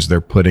whiskeys they're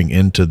putting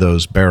into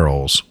those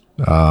barrels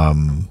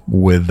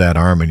with that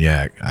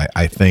Armagnac,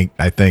 I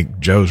think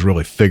Joe's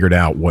really figured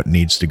out what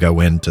needs to go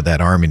into that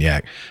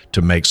Armagnac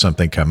to make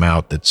something come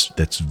out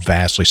that's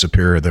vastly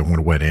superior than what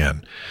went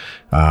in.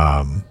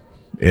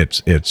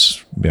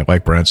 It's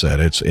like Brent said,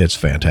 it's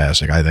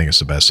fantastic. I think it's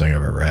the best thing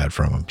I've ever had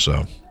from them.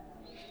 So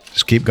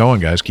just keep going,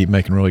 guys. Keep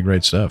making really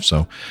great stuff.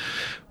 So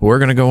we're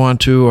going to go on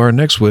to our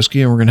next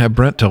whiskey, and we're going to have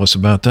Brent tell us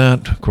about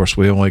that. Of course,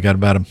 we only got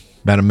about a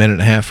minute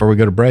and a half before we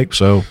go to break.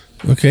 So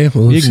okay,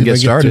 well, you can get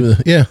started.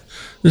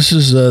 This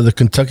is the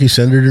Kentucky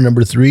Senator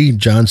number 3,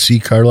 John C.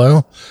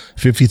 Carlisle,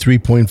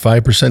 53.5%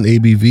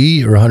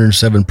 ABV or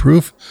 107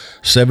 proof,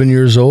 7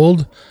 years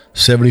old,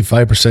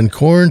 75%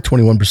 corn,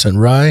 21%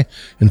 rye,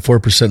 and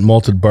 4%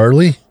 malted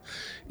barley.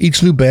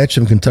 Each new batch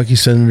of Kentucky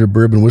Senator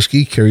bourbon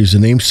whiskey carries the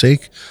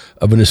namesake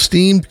of an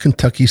esteemed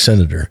Kentucky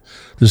senator.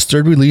 This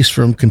third release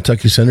from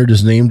Kentucky Senator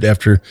is named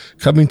after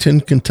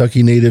Covington,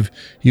 Kentucky native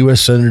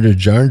U.S. Senator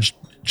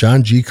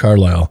John G.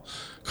 Carlisle.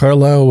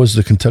 Carlisle was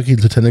the Kentucky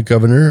Lieutenant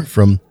Governor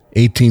from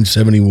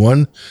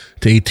 1871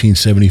 to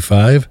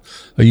 1875,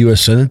 a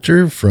U.S.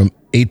 Senator from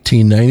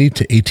 1890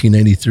 to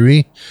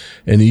 1893,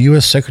 and the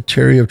U.S.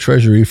 Secretary of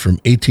Treasury from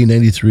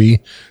 1893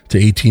 to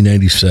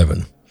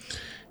 1897.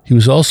 He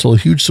was also a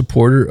huge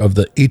supporter of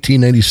the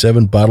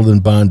 1897 Bottled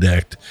and Bond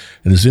Act,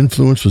 and his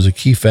influence was a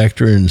key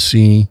factor in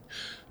seeing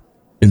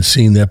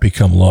that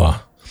become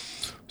law.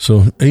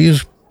 So he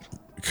is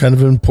kind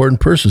of an important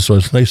person, so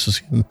it's nice to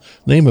see him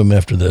name him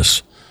after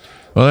this.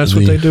 Well, that's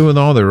what they do with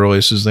all their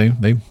releases. They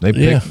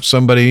pick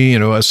somebody,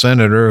 a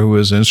senator who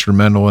was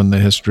instrumental in the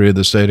history of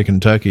the state of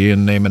Kentucky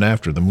and name it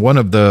after them. One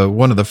of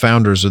the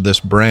founders of this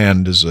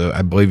brand is,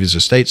 I believe, he's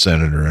a state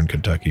senator in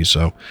Kentucky.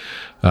 So,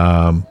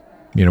 I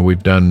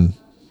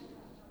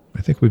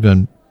think we've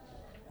done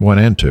 1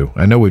 and 2.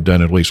 I know we've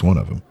done at least one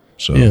of them.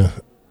 So,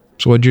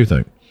 So what do you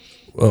think?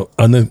 Well,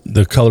 on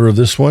the color of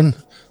this one,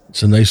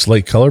 it's a nice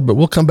light color, but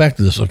we'll come back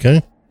to this,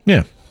 okay?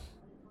 Yeah.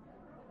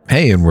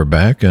 Hey, and we're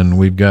back, and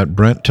we've got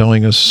Brent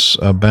telling us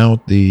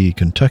about the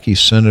Kentucky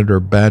Senator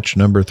batch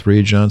number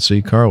 3, John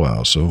C.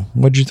 Carlisle. So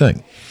what'd you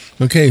think?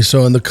 Okay,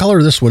 so and the color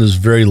of this one is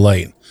very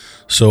light.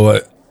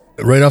 So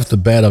right off the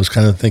bat, I was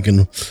kind of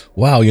thinking,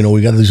 wow,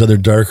 we got these other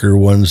darker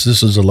ones.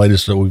 This is the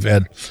lightest that we've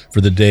had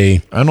for the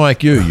day.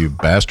 Unlike you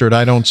bastard,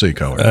 I don't see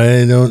color.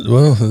 I don't.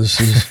 Well,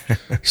 this is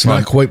it's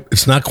not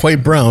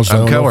quite brown. So I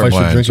don't know if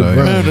I should drink it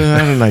brown. It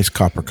had a nice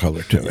copper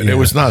color to it. It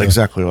was not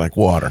exactly like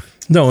water.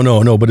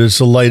 No, but it's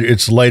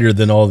lighter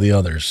than all the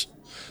others.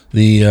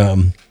 It's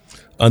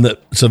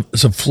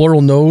a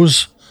floral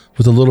nose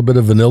with a little bit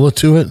of vanilla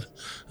to it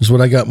is what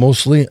I got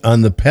mostly.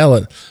 On the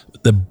palate,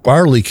 the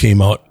barley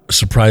came out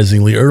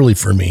surprisingly early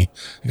for me.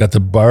 I got the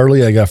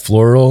barley, I got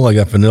floral, I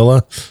got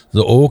vanilla,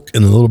 the oak,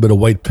 and a little bit of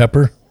white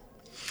pepper.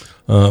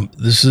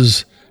 This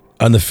is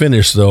on the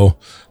finish, though.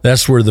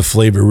 That's where the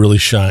flavor really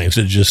shines.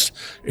 It just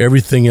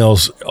everything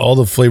else, all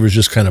the flavors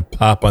just kind of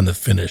pop on the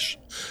finish.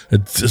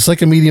 It's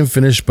like a medium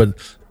finish, but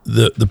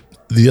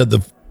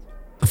the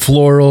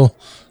floral,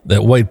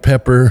 that white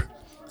pepper,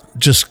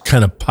 just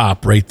kind of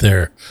pop right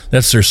there.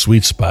 That's their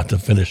sweet spot to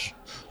finish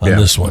on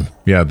this one.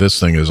 Yeah, this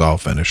thing is all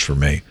finished for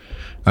me.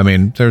 I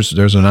mean, there's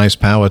a nice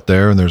palate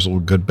there, and there's a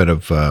good bit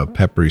of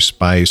peppery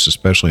spice,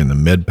 especially in the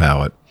mid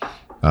palate.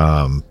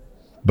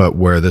 But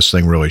where this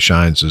thing really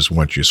shines is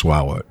once you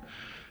swallow it.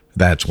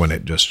 That's when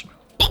it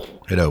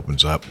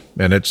opens up.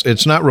 And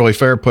it's not really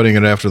fair putting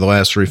it after the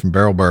last 3 from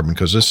Barrel Bourbon,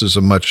 because this is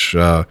a much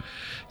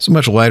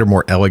lighter,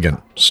 more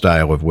elegant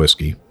style of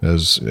whiskey,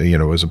 as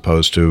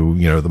opposed to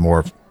the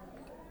more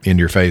in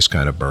your face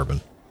kind of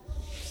bourbon.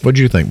 What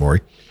do you think,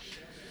 Maury?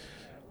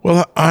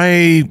 Well,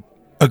 I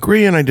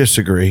agree and I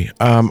disagree.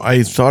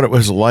 I thought it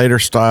was a lighter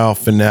style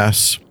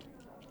finesse,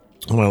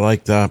 and I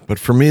like that. But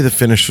for me, the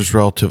finish was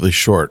relatively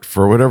short.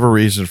 For whatever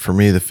reason, for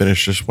me, the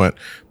finish just went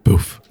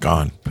poof,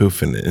 gone,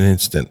 poof in an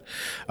instant.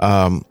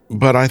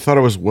 But I thought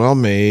it was well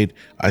made.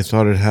 I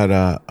thought it had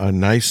a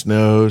nice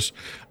nose.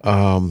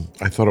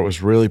 I thought it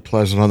was really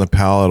pleasant on the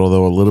palate,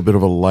 although a little bit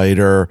of a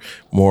lighter,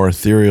 more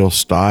ethereal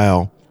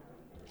style.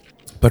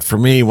 But for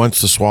me,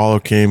 once the swallow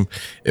came,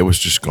 it was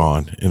just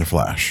gone in a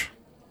flash.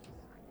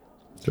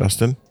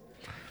 Justin?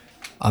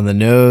 On the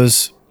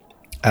nose,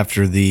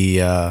 after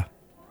the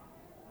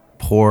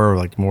pour,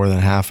 like more than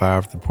a half hour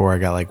after the pour, I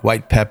got like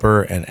white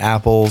pepper and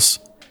apples.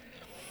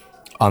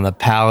 On the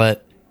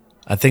palate,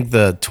 I think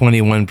the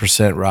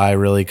 21% rye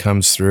really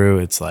comes through.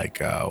 It's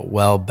like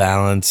well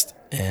balanced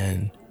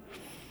and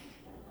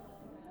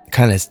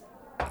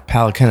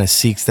palate kind of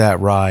seeks that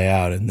rye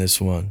out in this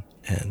one.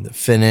 And the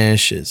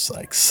finish is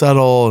like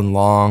subtle and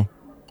long.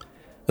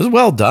 It was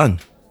well done.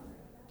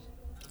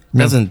 It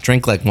doesn't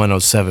drink like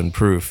 107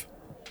 proof.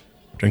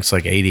 Drinks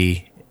like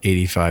 80,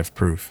 85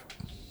 proof.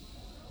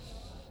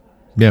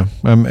 Yeah,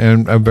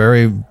 and a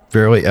very,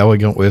 very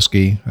elegant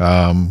whiskey.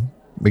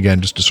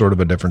 Again, just a sort of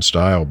a different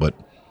style, but,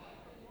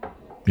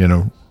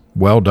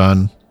 well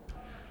done.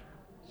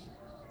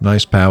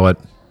 Nice palate.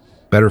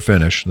 Better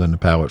finish than the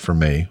palate for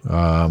me.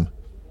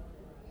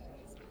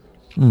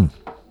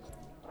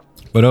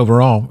 But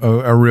overall,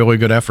 a really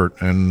good effort,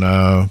 and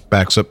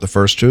backs up the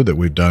first two that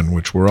we've done,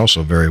 which were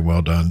also very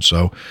well done.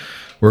 So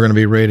we're going to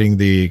be rating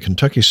the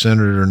Kentucky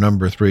Senator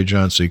No. 3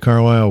 John C.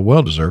 Carlisle.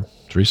 Well-deserved.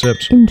 3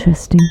 sips.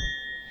 Interesting.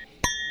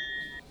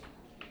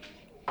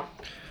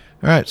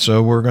 All right,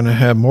 so we're going to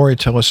have Maury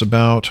tell us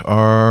about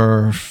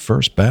our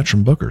first batch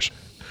from Booker's.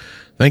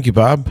 Thank you,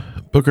 Bob.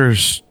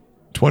 Booker's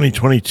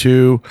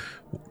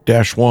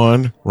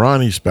 2022-1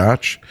 Ronnie's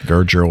batch.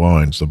 Gird your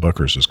loins. The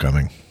Booker's is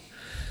coming.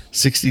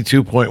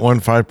 62.15%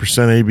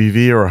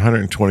 ABV or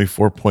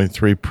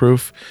 124.3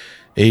 proof.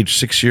 Aged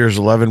 6 years,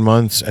 11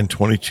 months, and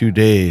 22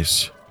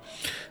 days.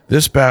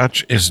 This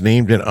batch is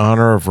named in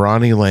honor of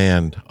Ronnie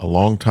Land, a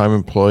longtime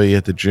employee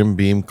at the Jim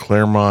Beam,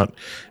 Claremont,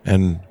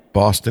 and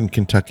Boston,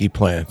 Kentucky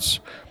plants.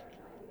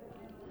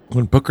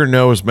 When Booker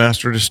Noe was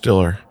master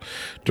distiller,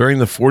 during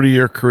the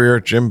 40-year career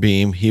at Jim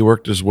Beam, he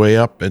worked his way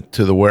up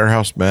to the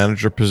warehouse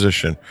manager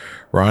position.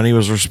 Ronnie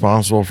was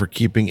responsible for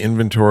keeping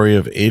inventory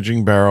of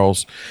aging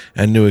barrels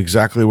and knew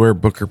exactly where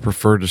Booker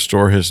preferred to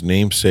store his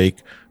namesake,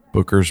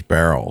 Booker's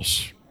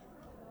barrels.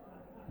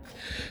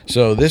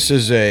 So this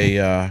is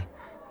a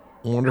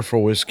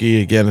wonderful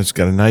whiskey. Again, it's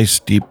got a nice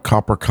deep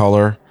copper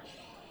color.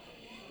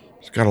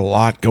 It's got a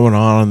lot going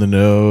on the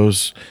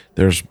nose.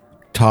 There's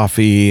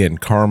toffee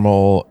and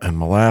caramel and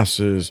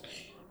molasses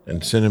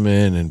and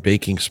cinnamon and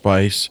baking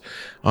spice.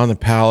 On the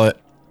palate,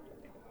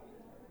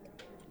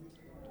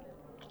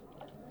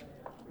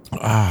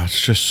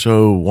 it's just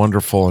so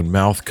wonderful and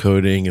mouth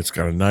coating. It's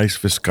got a nice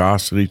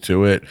viscosity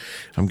to it.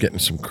 I'm getting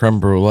some creme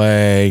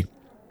brulee,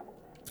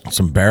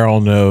 some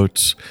barrel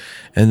notes,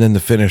 and then the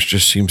finish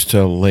just seems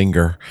to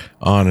linger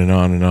on and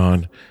on and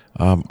on.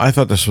 I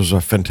thought this was a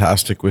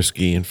fantastic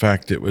whiskey. In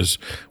fact, it was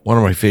one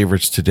of my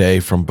favorites today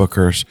from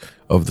Booker's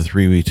of the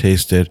 3 we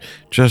tasted.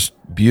 Just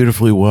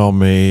beautifully well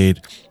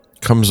made,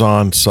 comes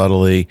on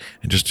subtly,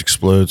 and just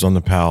explodes on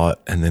the palate,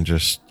 and then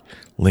just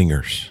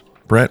lingers.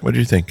 Brett, what do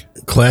you think?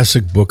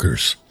 Classic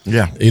Booker's.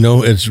 Yeah.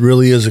 It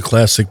really is a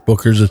classic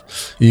Booker's.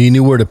 You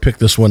knew where to pick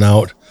this one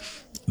out.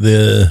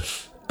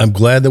 I'm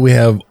glad that we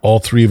have all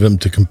three of them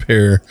to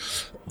compare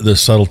the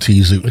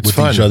subtleties with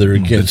each other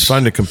again. It's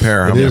fun to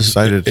compare. I'm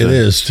excited. It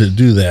is to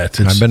do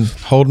that. I've been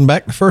holding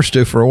back the first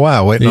two for a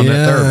while, waiting on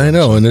that third one. I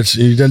know, and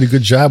you've done a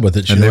good job with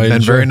it. And they've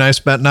been very nice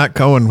about not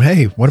going,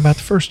 hey, what about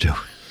the first two?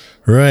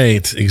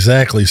 Right,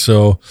 exactly.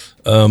 So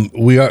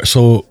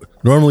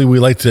normally we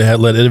like to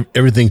let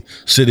everything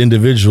sit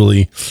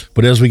individually,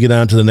 but as we get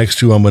on to the next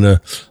two, I'm going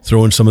to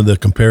throw in some of the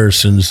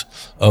comparisons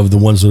of the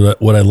ones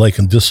what I like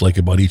and dislike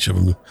about each of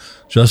them.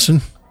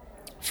 Justin?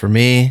 For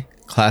me,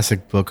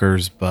 classic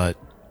Booker's, but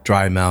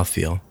dry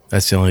mouthfeel.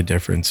 That's the only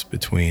difference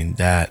between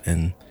that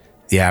and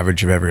the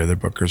average of every other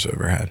Booker's I've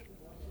ever had.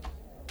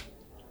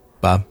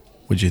 Bob,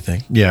 what'd you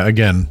think? Yeah,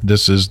 again,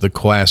 this is the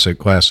classic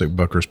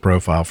Booker's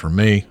profile for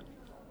me.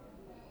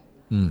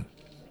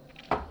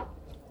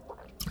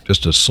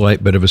 Just a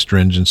slight bit of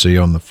astringency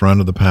on the front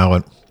of the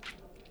palate.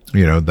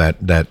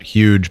 That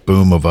huge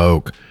boom of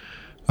oak.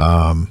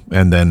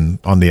 And then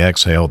on the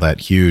exhale, that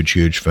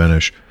huge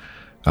finish.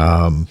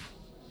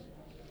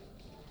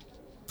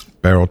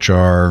 Barrel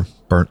char,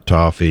 burnt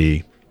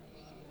toffee,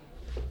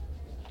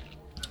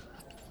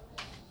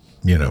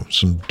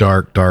 some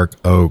dark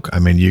oak. I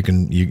mean, you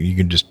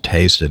can just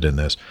taste it in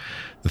this.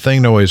 The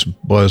thing that always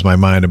blows my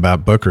mind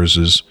about Booker's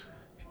is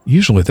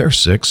usually they're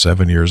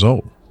 6-7 years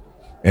old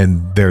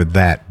and they're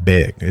that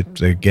big.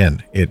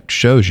 It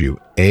shows you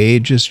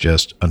age is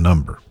just a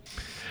number.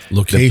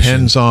 Location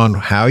depends on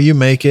how you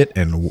make it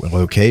and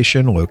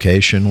location.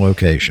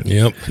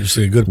 Yep, just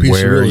a good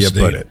piece of real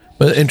estate. Where you put it.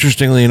 But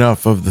interestingly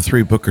enough, of the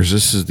 3 Bookers,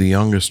 this is the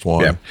youngest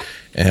one. Yeah.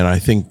 And I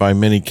think by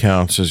many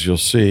counts, as you'll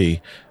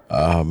see,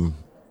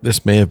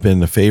 this may have been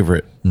the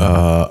favorite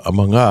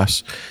among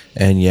us,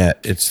 and yet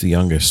it's the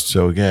youngest.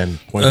 So again,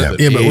 but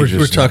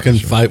we're talking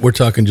five. We're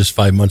talking just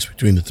 5 months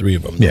between the 3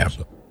 of them. Yeah,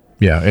 so.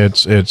 Yeah.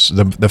 It's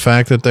the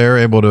fact that they're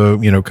able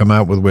to come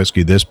out with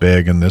whiskey this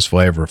big and this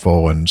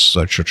flavorful in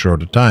such a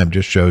short a time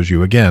just shows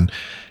you again,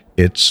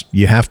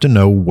 you have to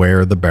know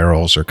where the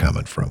barrels are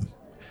coming from,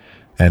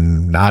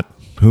 and not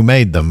who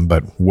made them,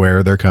 but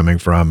where they're coming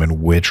from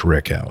and which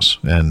rickhouse.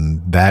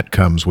 And that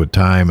comes with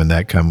time, and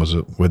that comes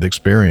with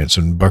experience.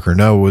 And Booker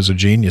Noe was a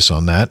genius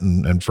on that,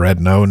 and Fred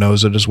Noe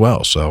knows it as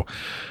well. So,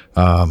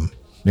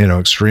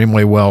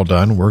 extremely well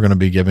done. We're going to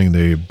be giving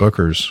the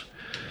Booker's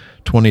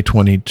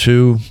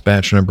 2022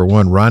 batch number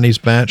 1, Ronnie's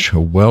batch, a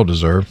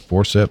well-deserved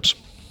 4 sips.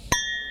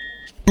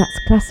 That's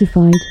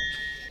classified.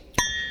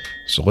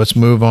 So let's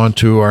move on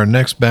to our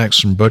next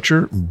batch from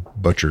Booker's,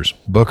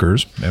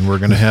 and we're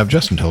going to have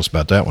Justin tell us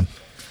about that one.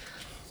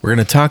 We're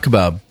going to talk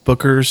about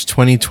Booker's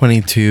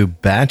 2022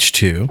 Batch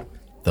 2,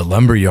 the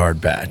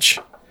Lumberyard batch.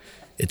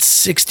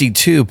 It's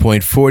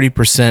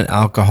 62.40%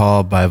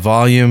 alcohol by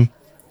volume,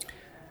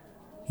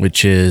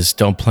 which is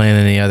don't plan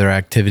any other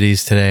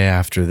activities today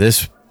after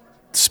this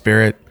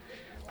spirit,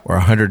 or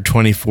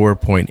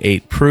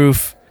 124.8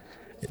 proof.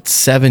 It's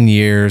 7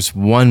 years,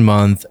 1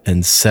 month,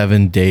 and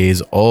 7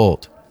 days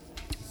old.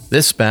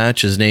 This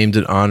batch is named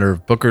in honor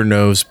of Booker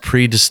Noe's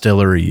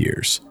pre-distillery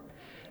years.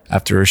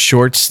 After a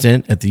short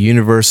stint at the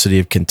University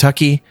of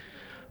Kentucky,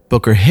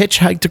 Booker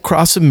hitchhiked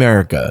across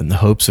America in the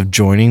hopes of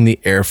joining the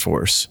Air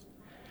Force.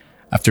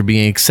 After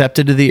being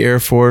accepted to the Air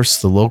Force,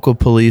 the local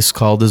police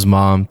called his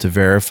mom to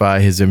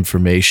verify his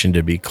information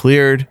to be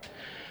cleared.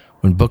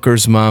 When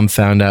Booker's mom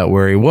found out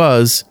where he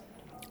was,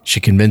 she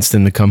convinced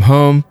him to come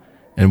home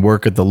and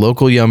work at the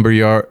local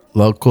lumberyard.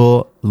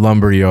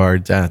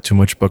 Too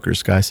much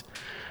Bookers, guys.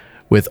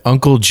 With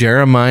Uncle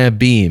Jeremiah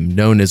Beam,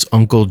 known as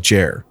Uncle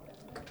Jer.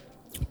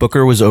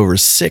 Booker was over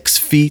 6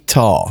 feet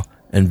tall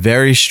and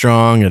very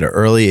strong at an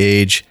early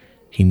age.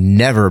 He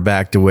never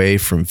backed away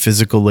from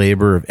physical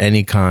labor of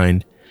any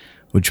kind,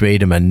 which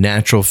made him a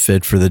natural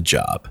fit for the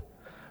job.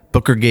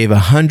 Booker gave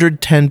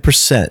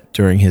 110%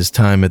 during his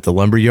time at the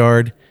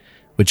lumberyard,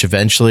 which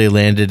eventually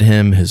landed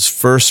him his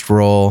first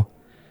role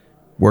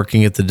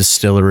working at the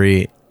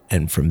distillery,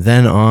 and from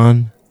then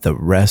on, the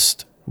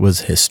rest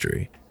was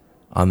history.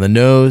 On the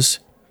nose,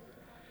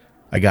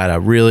 I got a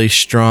really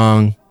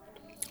strong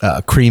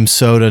cream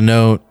soda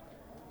note,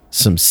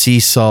 some sea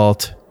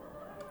salt.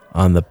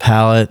 On the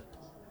palate,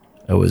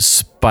 it was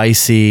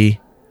spicy,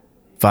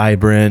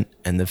 vibrant,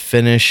 and the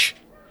finish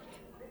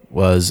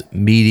was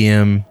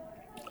medium.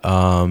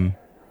 It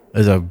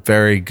was a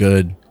very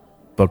good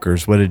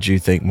Booker's. What did you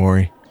think,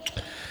 Maury?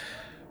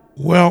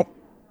 Well,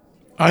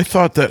 I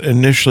thought that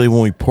initially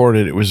when we poured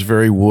it, it was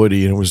very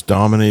woody and it was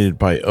dominated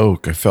by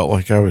oak. I felt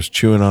like I was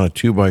chewing on a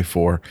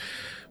 2x4.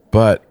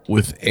 But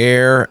with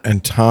air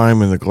and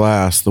time in the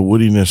glass, the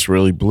woodiness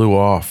really blew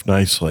off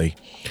nicely.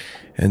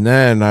 And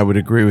then I would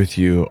agree with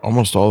you.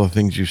 Almost all the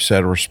things you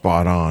said were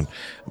spot on.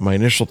 My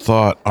initial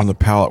thought on the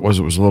palate was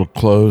it was a little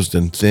closed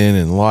and thin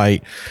and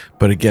light.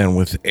 But again,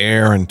 with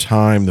air and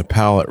time, the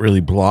palate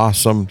really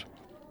blossomed.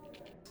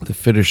 The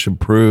finish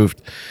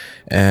improved.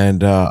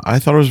 And I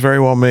thought it was very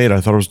well made. I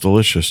thought it was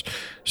delicious.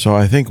 So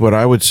I think what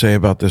I would say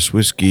about this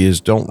whiskey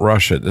is don't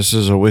rush it. This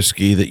is a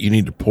whiskey that you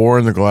need to pour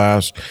in the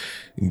glass,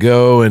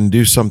 go and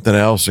do something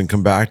else, and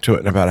come back to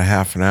it in about a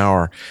half an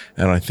hour.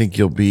 And I think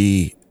you'll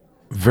be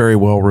very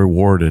well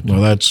rewarded.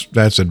 Well,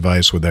 that's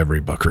advice with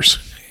every Booker's.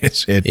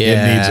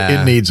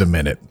 It needs a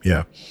minute.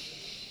 Yeah.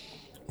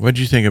 What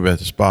did you think about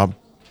this, Bob?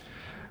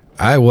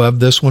 I love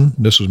this one.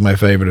 This was my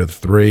favorite of the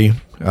 3.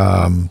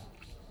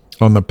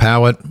 On the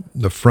palate,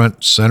 the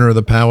front center of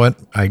the palate,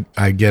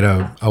 I get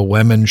a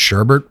lemon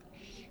sherbet.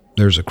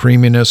 There's a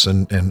creaminess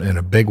and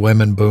a big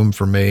lemon boom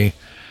for me.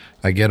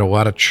 I get a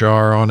lot of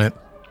char on it.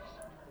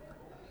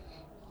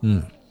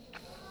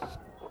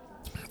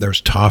 There's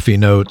toffee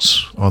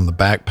notes on the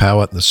back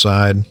palate and the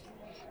side.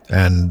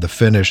 And the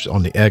finish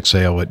on the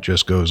exhale, it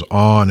just goes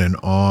on and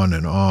on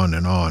and on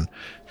and on.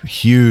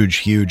 Huge,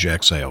 huge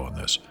exhale on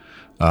this.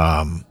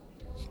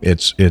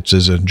 It's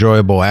as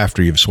enjoyable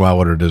after you've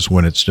swallowed it as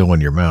when it's still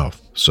in your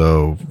mouth.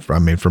 So, I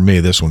mean, for me,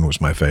 this one was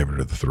my favorite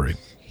of the 3.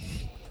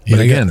 But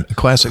again,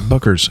 classic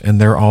Booker's,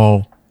 and they're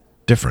all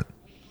different.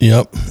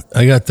 Yep,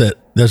 I got that.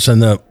 That's on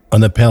the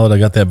palate. I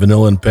got that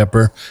vanilla and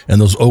pepper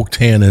and those oak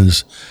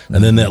tannins,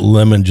 and then that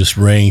lemon just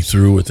rang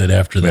through with it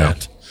after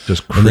that.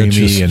 Just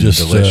creamy and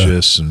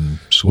delicious and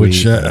sweet.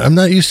 Which I'm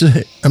not used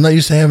to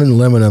having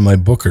lemon on my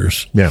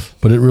Booker's. Yeah,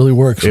 but it really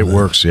works. It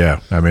works. Yeah,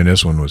 I mean,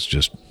 this one was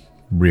just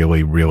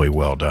really, really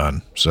well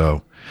done.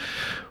 So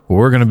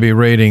we're going to be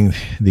rating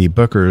the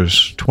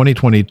Booker's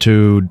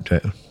 2022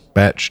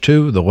 Batch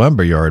 2, the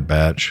Lumberyard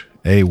batch,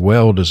 a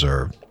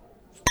well-deserved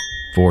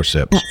 4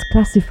 sips. That's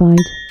classified.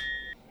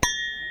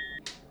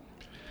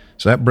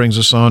 So that brings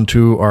us on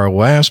to our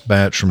last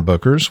batch from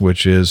Booker's,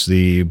 which is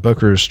the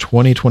Booker's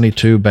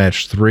 2022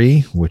 Batch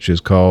 3, which is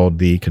called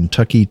the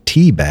Kentucky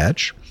Tea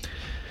Batch.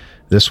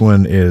 This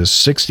one is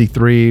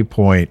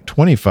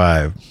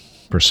 63.25%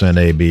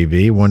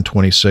 ABV,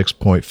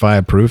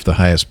 126.5 proof, the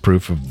highest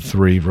proof of the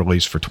 3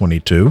 released for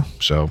 22.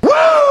 So,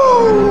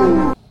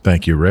 woo!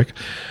 Thank you, Rick.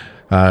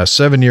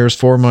 7 years,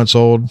 4 months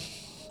old,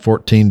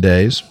 14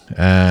 days.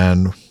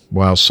 And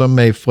while some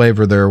may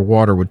flavor their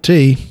water with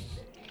tea,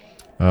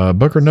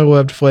 Booker Noe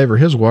loved to flavor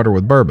his water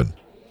with bourbon.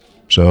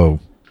 So,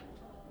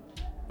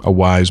 a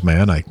wise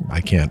man.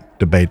 I can't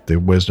debate the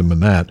wisdom in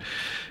that.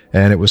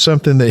 And it was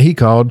something that he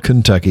called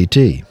Kentucky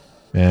tea.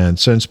 And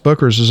since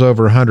Booker's is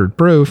over 100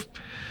 proof,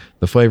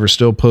 the flavor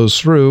still pulls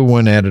through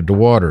when added to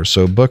water.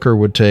 So Booker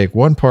would take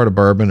 1 part of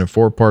bourbon and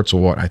 4 parts of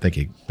water. I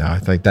think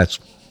that's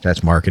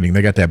marketing.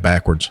 They got that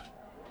backwards.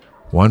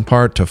 1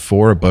 part to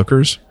 4 of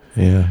Booker's.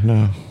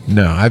 Yeah,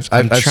 no.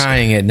 I'm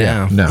trying it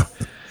now. No.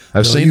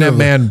 I've seen that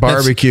man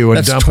barbecue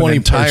and dump an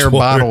entire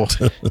bottle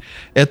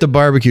at the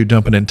barbecue,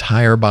 dump an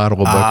entire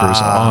bottle of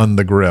Booker's on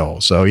the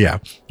grill. So no,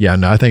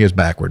 I think it's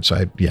backwards.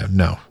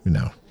 No.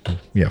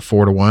 Yeah,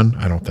 4 to 1.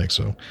 I don't think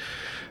so.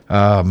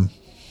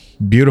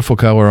 Beautiful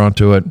color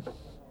onto it,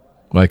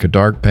 like a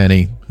dark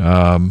penny.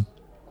 On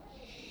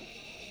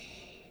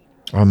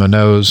the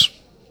nose,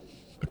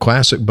 a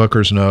classic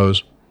Booker's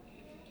nose.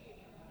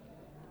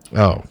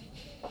 Oh,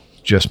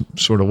 just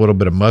sort of a little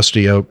bit of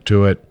musty oak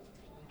to it.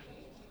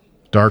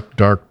 Dark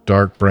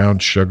brown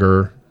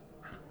sugar.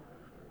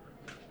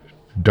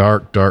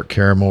 Dark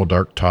caramel,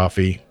 dark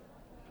toffee.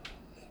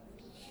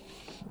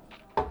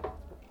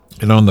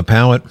 And on the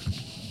palate,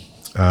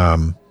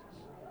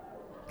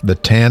 the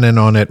tannin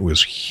on it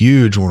was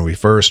huge when we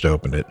first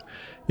opened it.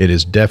 It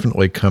has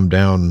definitely come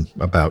down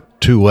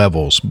about 2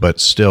 levels, but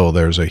still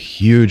there's a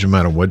huge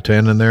amount of wood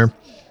tannin there.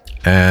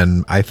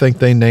 And I think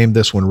they named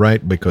this one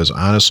right because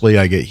honestly,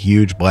 I get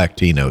huge black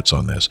tea notes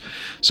on this.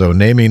 So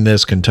naming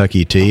this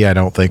Kentucky tea, I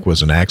don't think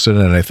was an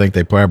accident. And I think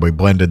they probably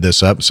blended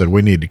this up and said,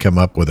 we need to come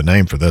up with a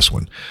name for this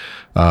one.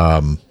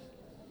 It's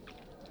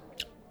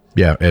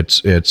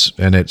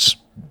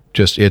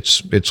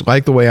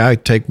like the way I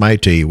take my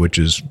tea, which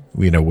is,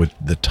 with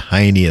the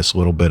tiniest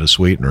little bit of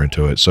sweetener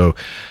into it. So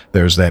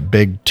there's that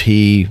big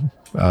tea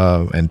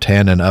and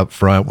tannin up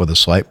front with a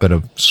slight bit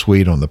of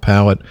sweet on the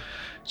palate.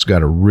 It's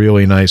got a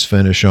really nice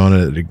finish on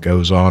it. It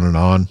goes on and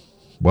on.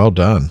 Well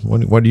done.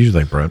 What do you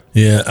think, Brent?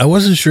 Yeah, I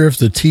wasn't sure if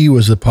the tea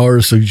was the power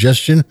of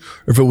suggestion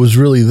or if it was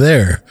really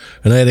there,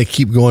 and I had to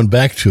keep going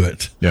back to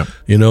it. Yeah,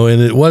 and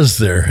it was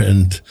there.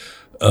 And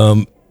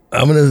I'm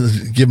going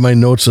to give my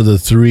notes of the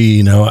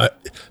 3 now. I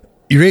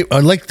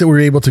like that we're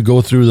able to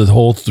go through the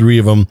whole 3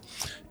 of them,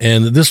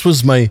 and this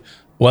was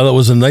while it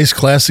was a nice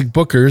classic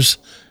Booker's,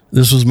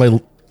 this was my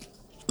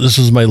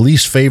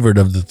least favorite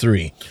of the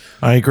 3.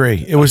 I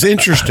agree. It was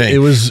interesting.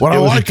 What I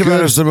liked about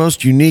it was the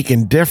most unique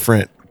and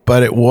different,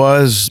 but it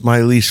was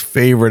my least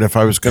favorite if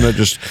I was going to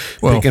just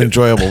pick an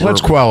enjoyable Let's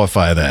bourbon.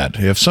 qualify that.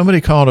 If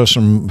somebody called us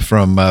from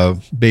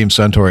Beam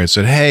Suntory and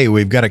said, hey,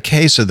 we've got a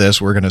case of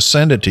this, we're going to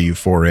send it to you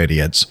 4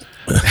 idiots.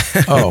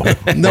 No,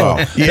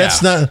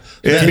 that's not.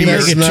 It'd be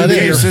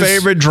your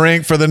favorite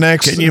drink for the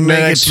next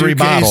 3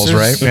 bottles,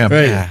 right?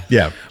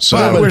 Yeah.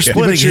 So we're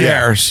splitting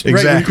hairs.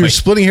 Exactly. We're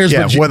splitting hairs,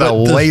 with a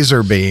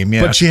laser beam.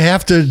 Yeah. But you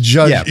have to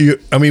judge. Yeah.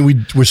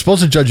 We're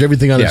supposed to judge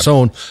everything on its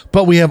own,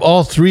 but we have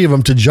all 3 of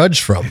them to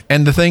judge from.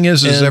 And the thing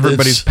is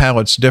everybody's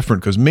palate's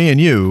different because me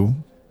and you,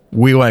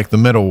 we like the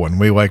middle one.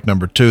 We like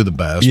number 2 the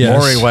best. Yes.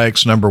 Maury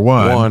likes number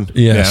 1.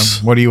 Yes.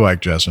 Yeah. What do you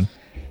like, Justin?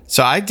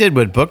 So I did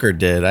what Booker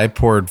did. I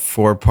poured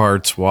 4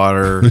 parts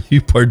water.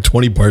 You poured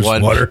 20 parts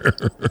water.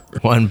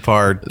 1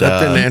 part.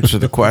 That didn't answer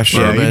the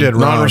question. Yeah, you did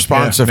wrong.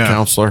 Non-responsive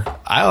counselor.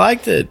 I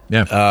liked it.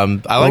 Yeah.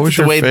 I liked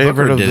the way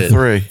Booker did it.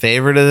 Three?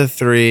 Favorite of the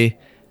 3.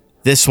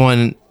 This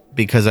one,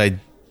 because I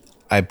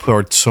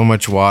poured so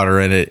much water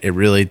in it, it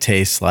really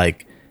tastes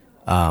like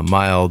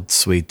mild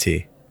sweet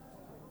tea.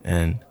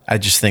 And I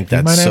just think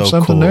that's might have so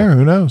something cool. there.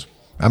 Who knows?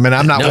 I mean,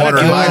 I'm not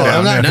watering mine down.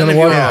 I'm not there. going to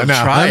water.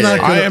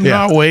 I am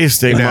not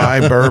wasting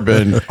my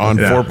bourbon on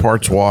 4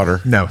 parts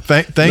water. No,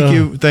 thank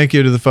you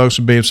to the folks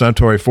from Beam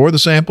Suntory for the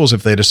samples.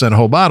 If they'd have sent a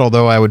whole bottle,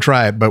 though, I would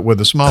try it. But with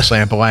a small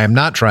sample, I am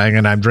not trying,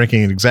 and I'm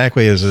drinking it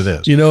exactly as it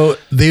is.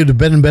 They would have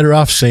been better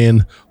off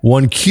saying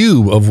 1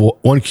 cube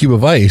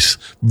of ice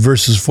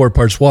versus 4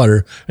 parts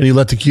water, and you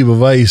let the cube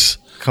of ice.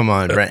 Come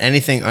on, Brent.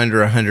 Anything under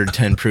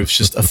 110 proof is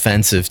just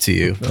offensive to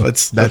you.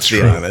 Let's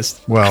be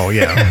honest. Well,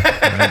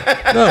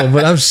 yeah. No,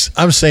 but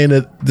I'm saying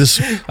that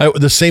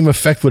the same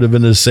effect would have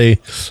been to say,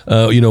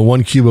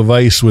 1 cube of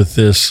ice with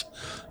this,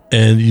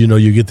 and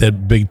you get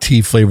that big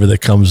tea flavor that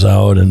comes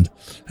out, and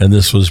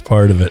this was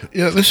part of it.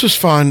 Yeah, this was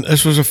fun.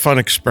 This was a fun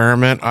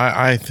experiment.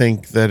 I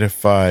think that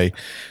if I,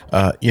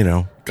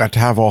 got to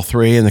have all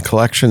 3 in the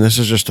collection, this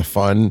is just a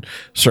fun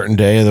certain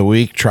day of the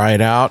week. Try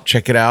it out,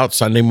 check it out.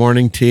 Sunday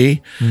morning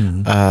tea.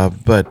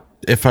 But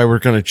if I were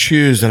going to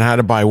choose and had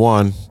to buy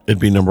one, it'd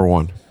be number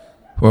 1.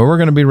 Well, we're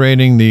going to be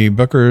rating the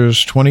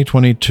Booker's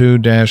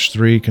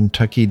 2022-3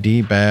 Kentucky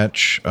D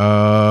batch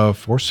 4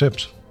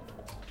 sips.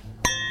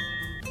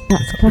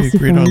 That's We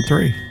agreed on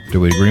classified. 3. Do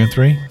we agree on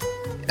 3?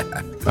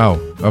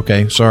 Oh,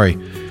 okay. Sorry.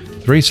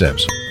 3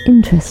 sips.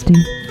 Interesting.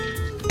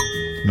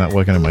 Not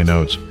looking at my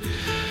notes.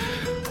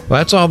 Well,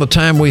 that's all the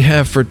time we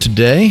have for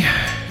today.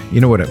 You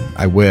know what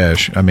I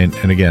wish? And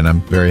again,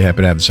 I'm very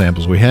happy to have the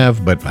samples we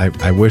have, but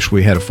I wish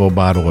we had a full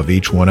bottle of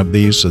each one of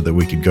these so that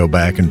we could go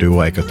back and do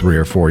like a 3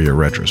 or 4 year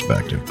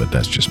retrospective, but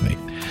that's just me.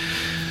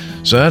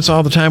 So that's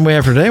all the time we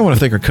have for today. I want to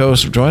thank our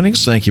co-hosts for joining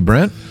us. Thank you,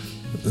 Brent.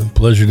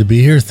 Pleasure to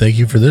be here. Thank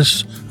you for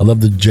this. I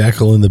love the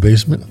jackal in the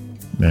basement.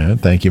 Yeah,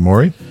 thank you,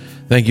 Maury.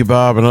 Thank you,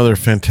 Bob. Another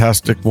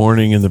fantastic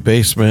morning in the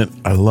basement.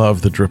 I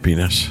love the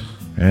drippiness.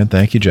 And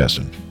thank you,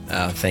 Justin.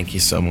 Thank you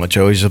so much.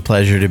 Always a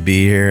pleasure to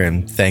be here,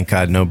 and thank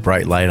God no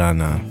bright light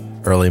on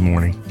early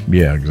morning.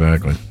 Yeah,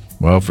 exactly.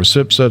 Well, for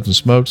Sips, Suds, and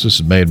Smokes,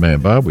 this is Made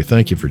Man Bob. We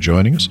thank you for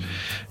joining us.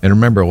 And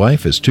remember,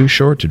 life is too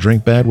short to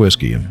drink bad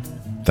whiskey. And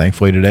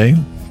thankfully today,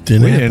 we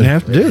didn't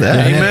have to do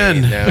that.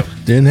 Amen. No.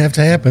 Didn't have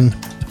to happen.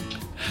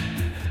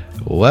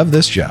 Love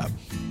this job.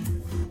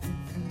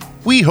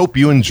 We hope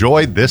you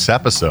enjoyed this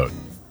episode.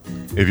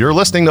 If you're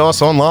listening to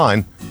us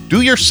online,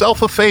 do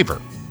yourself a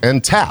favor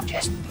and tap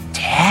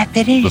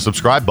Tappity. the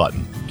subscribe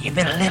button. Give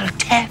it a little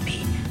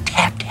tappy.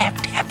 Tap, tap,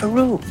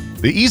 taparoo.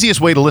 The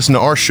easiest way to listen to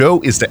our show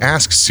is to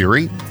ask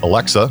Siri,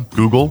 Alexa,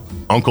 Google,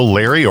 Uncle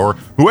Larry, or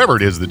whoever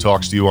it is that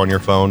talks to you on your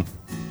phone.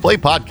 Play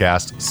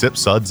podcast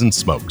Sips, Suds, and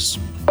Smokes.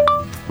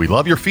 We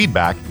love your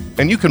feedback,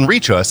 and you can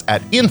reach us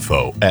at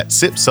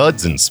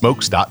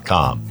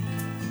info@sipsudsandsmokes.com.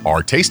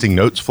 Our tasting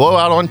notes flow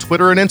out on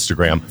Twitter and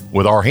Instagram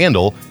with our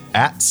handle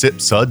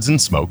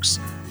 @SipSudsAndSmokes,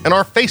 and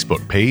our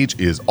Facebook page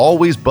is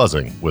always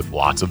buzzing with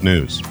lots of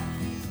news.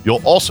 You'll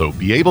also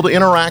be able to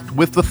interact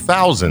with the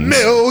thousands,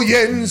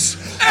 Millions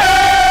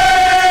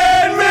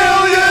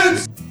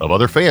of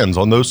other fans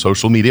on those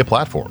social media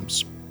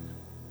platforms.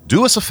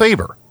 Do us a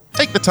favor.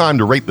 Take the time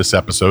to rate this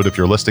episode if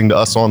you're listening to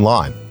us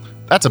online.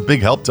 That's a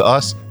big help to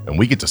us, and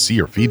we get to see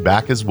your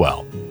feedback as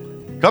well.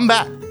 Come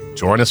back,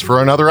 join us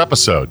for another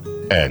episode,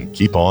 and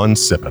keep on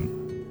sipping.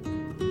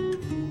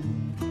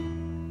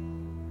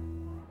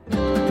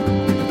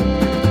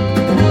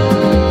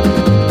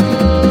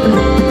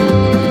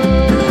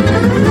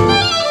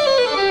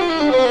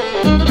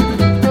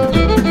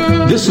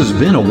 This has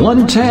been a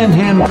One Tan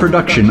Hand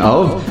production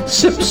of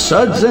Sips,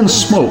 Suds, and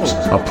Smokes,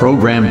 a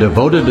program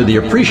devoted to the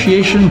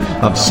appreciation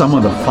of some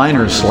of the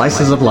finer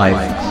slices of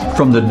life.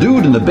 From the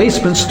Dude in the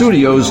Basement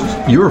Studios,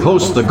 your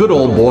hosts, the Good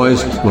Old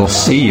Boys, will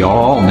see you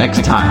all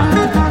next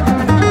time.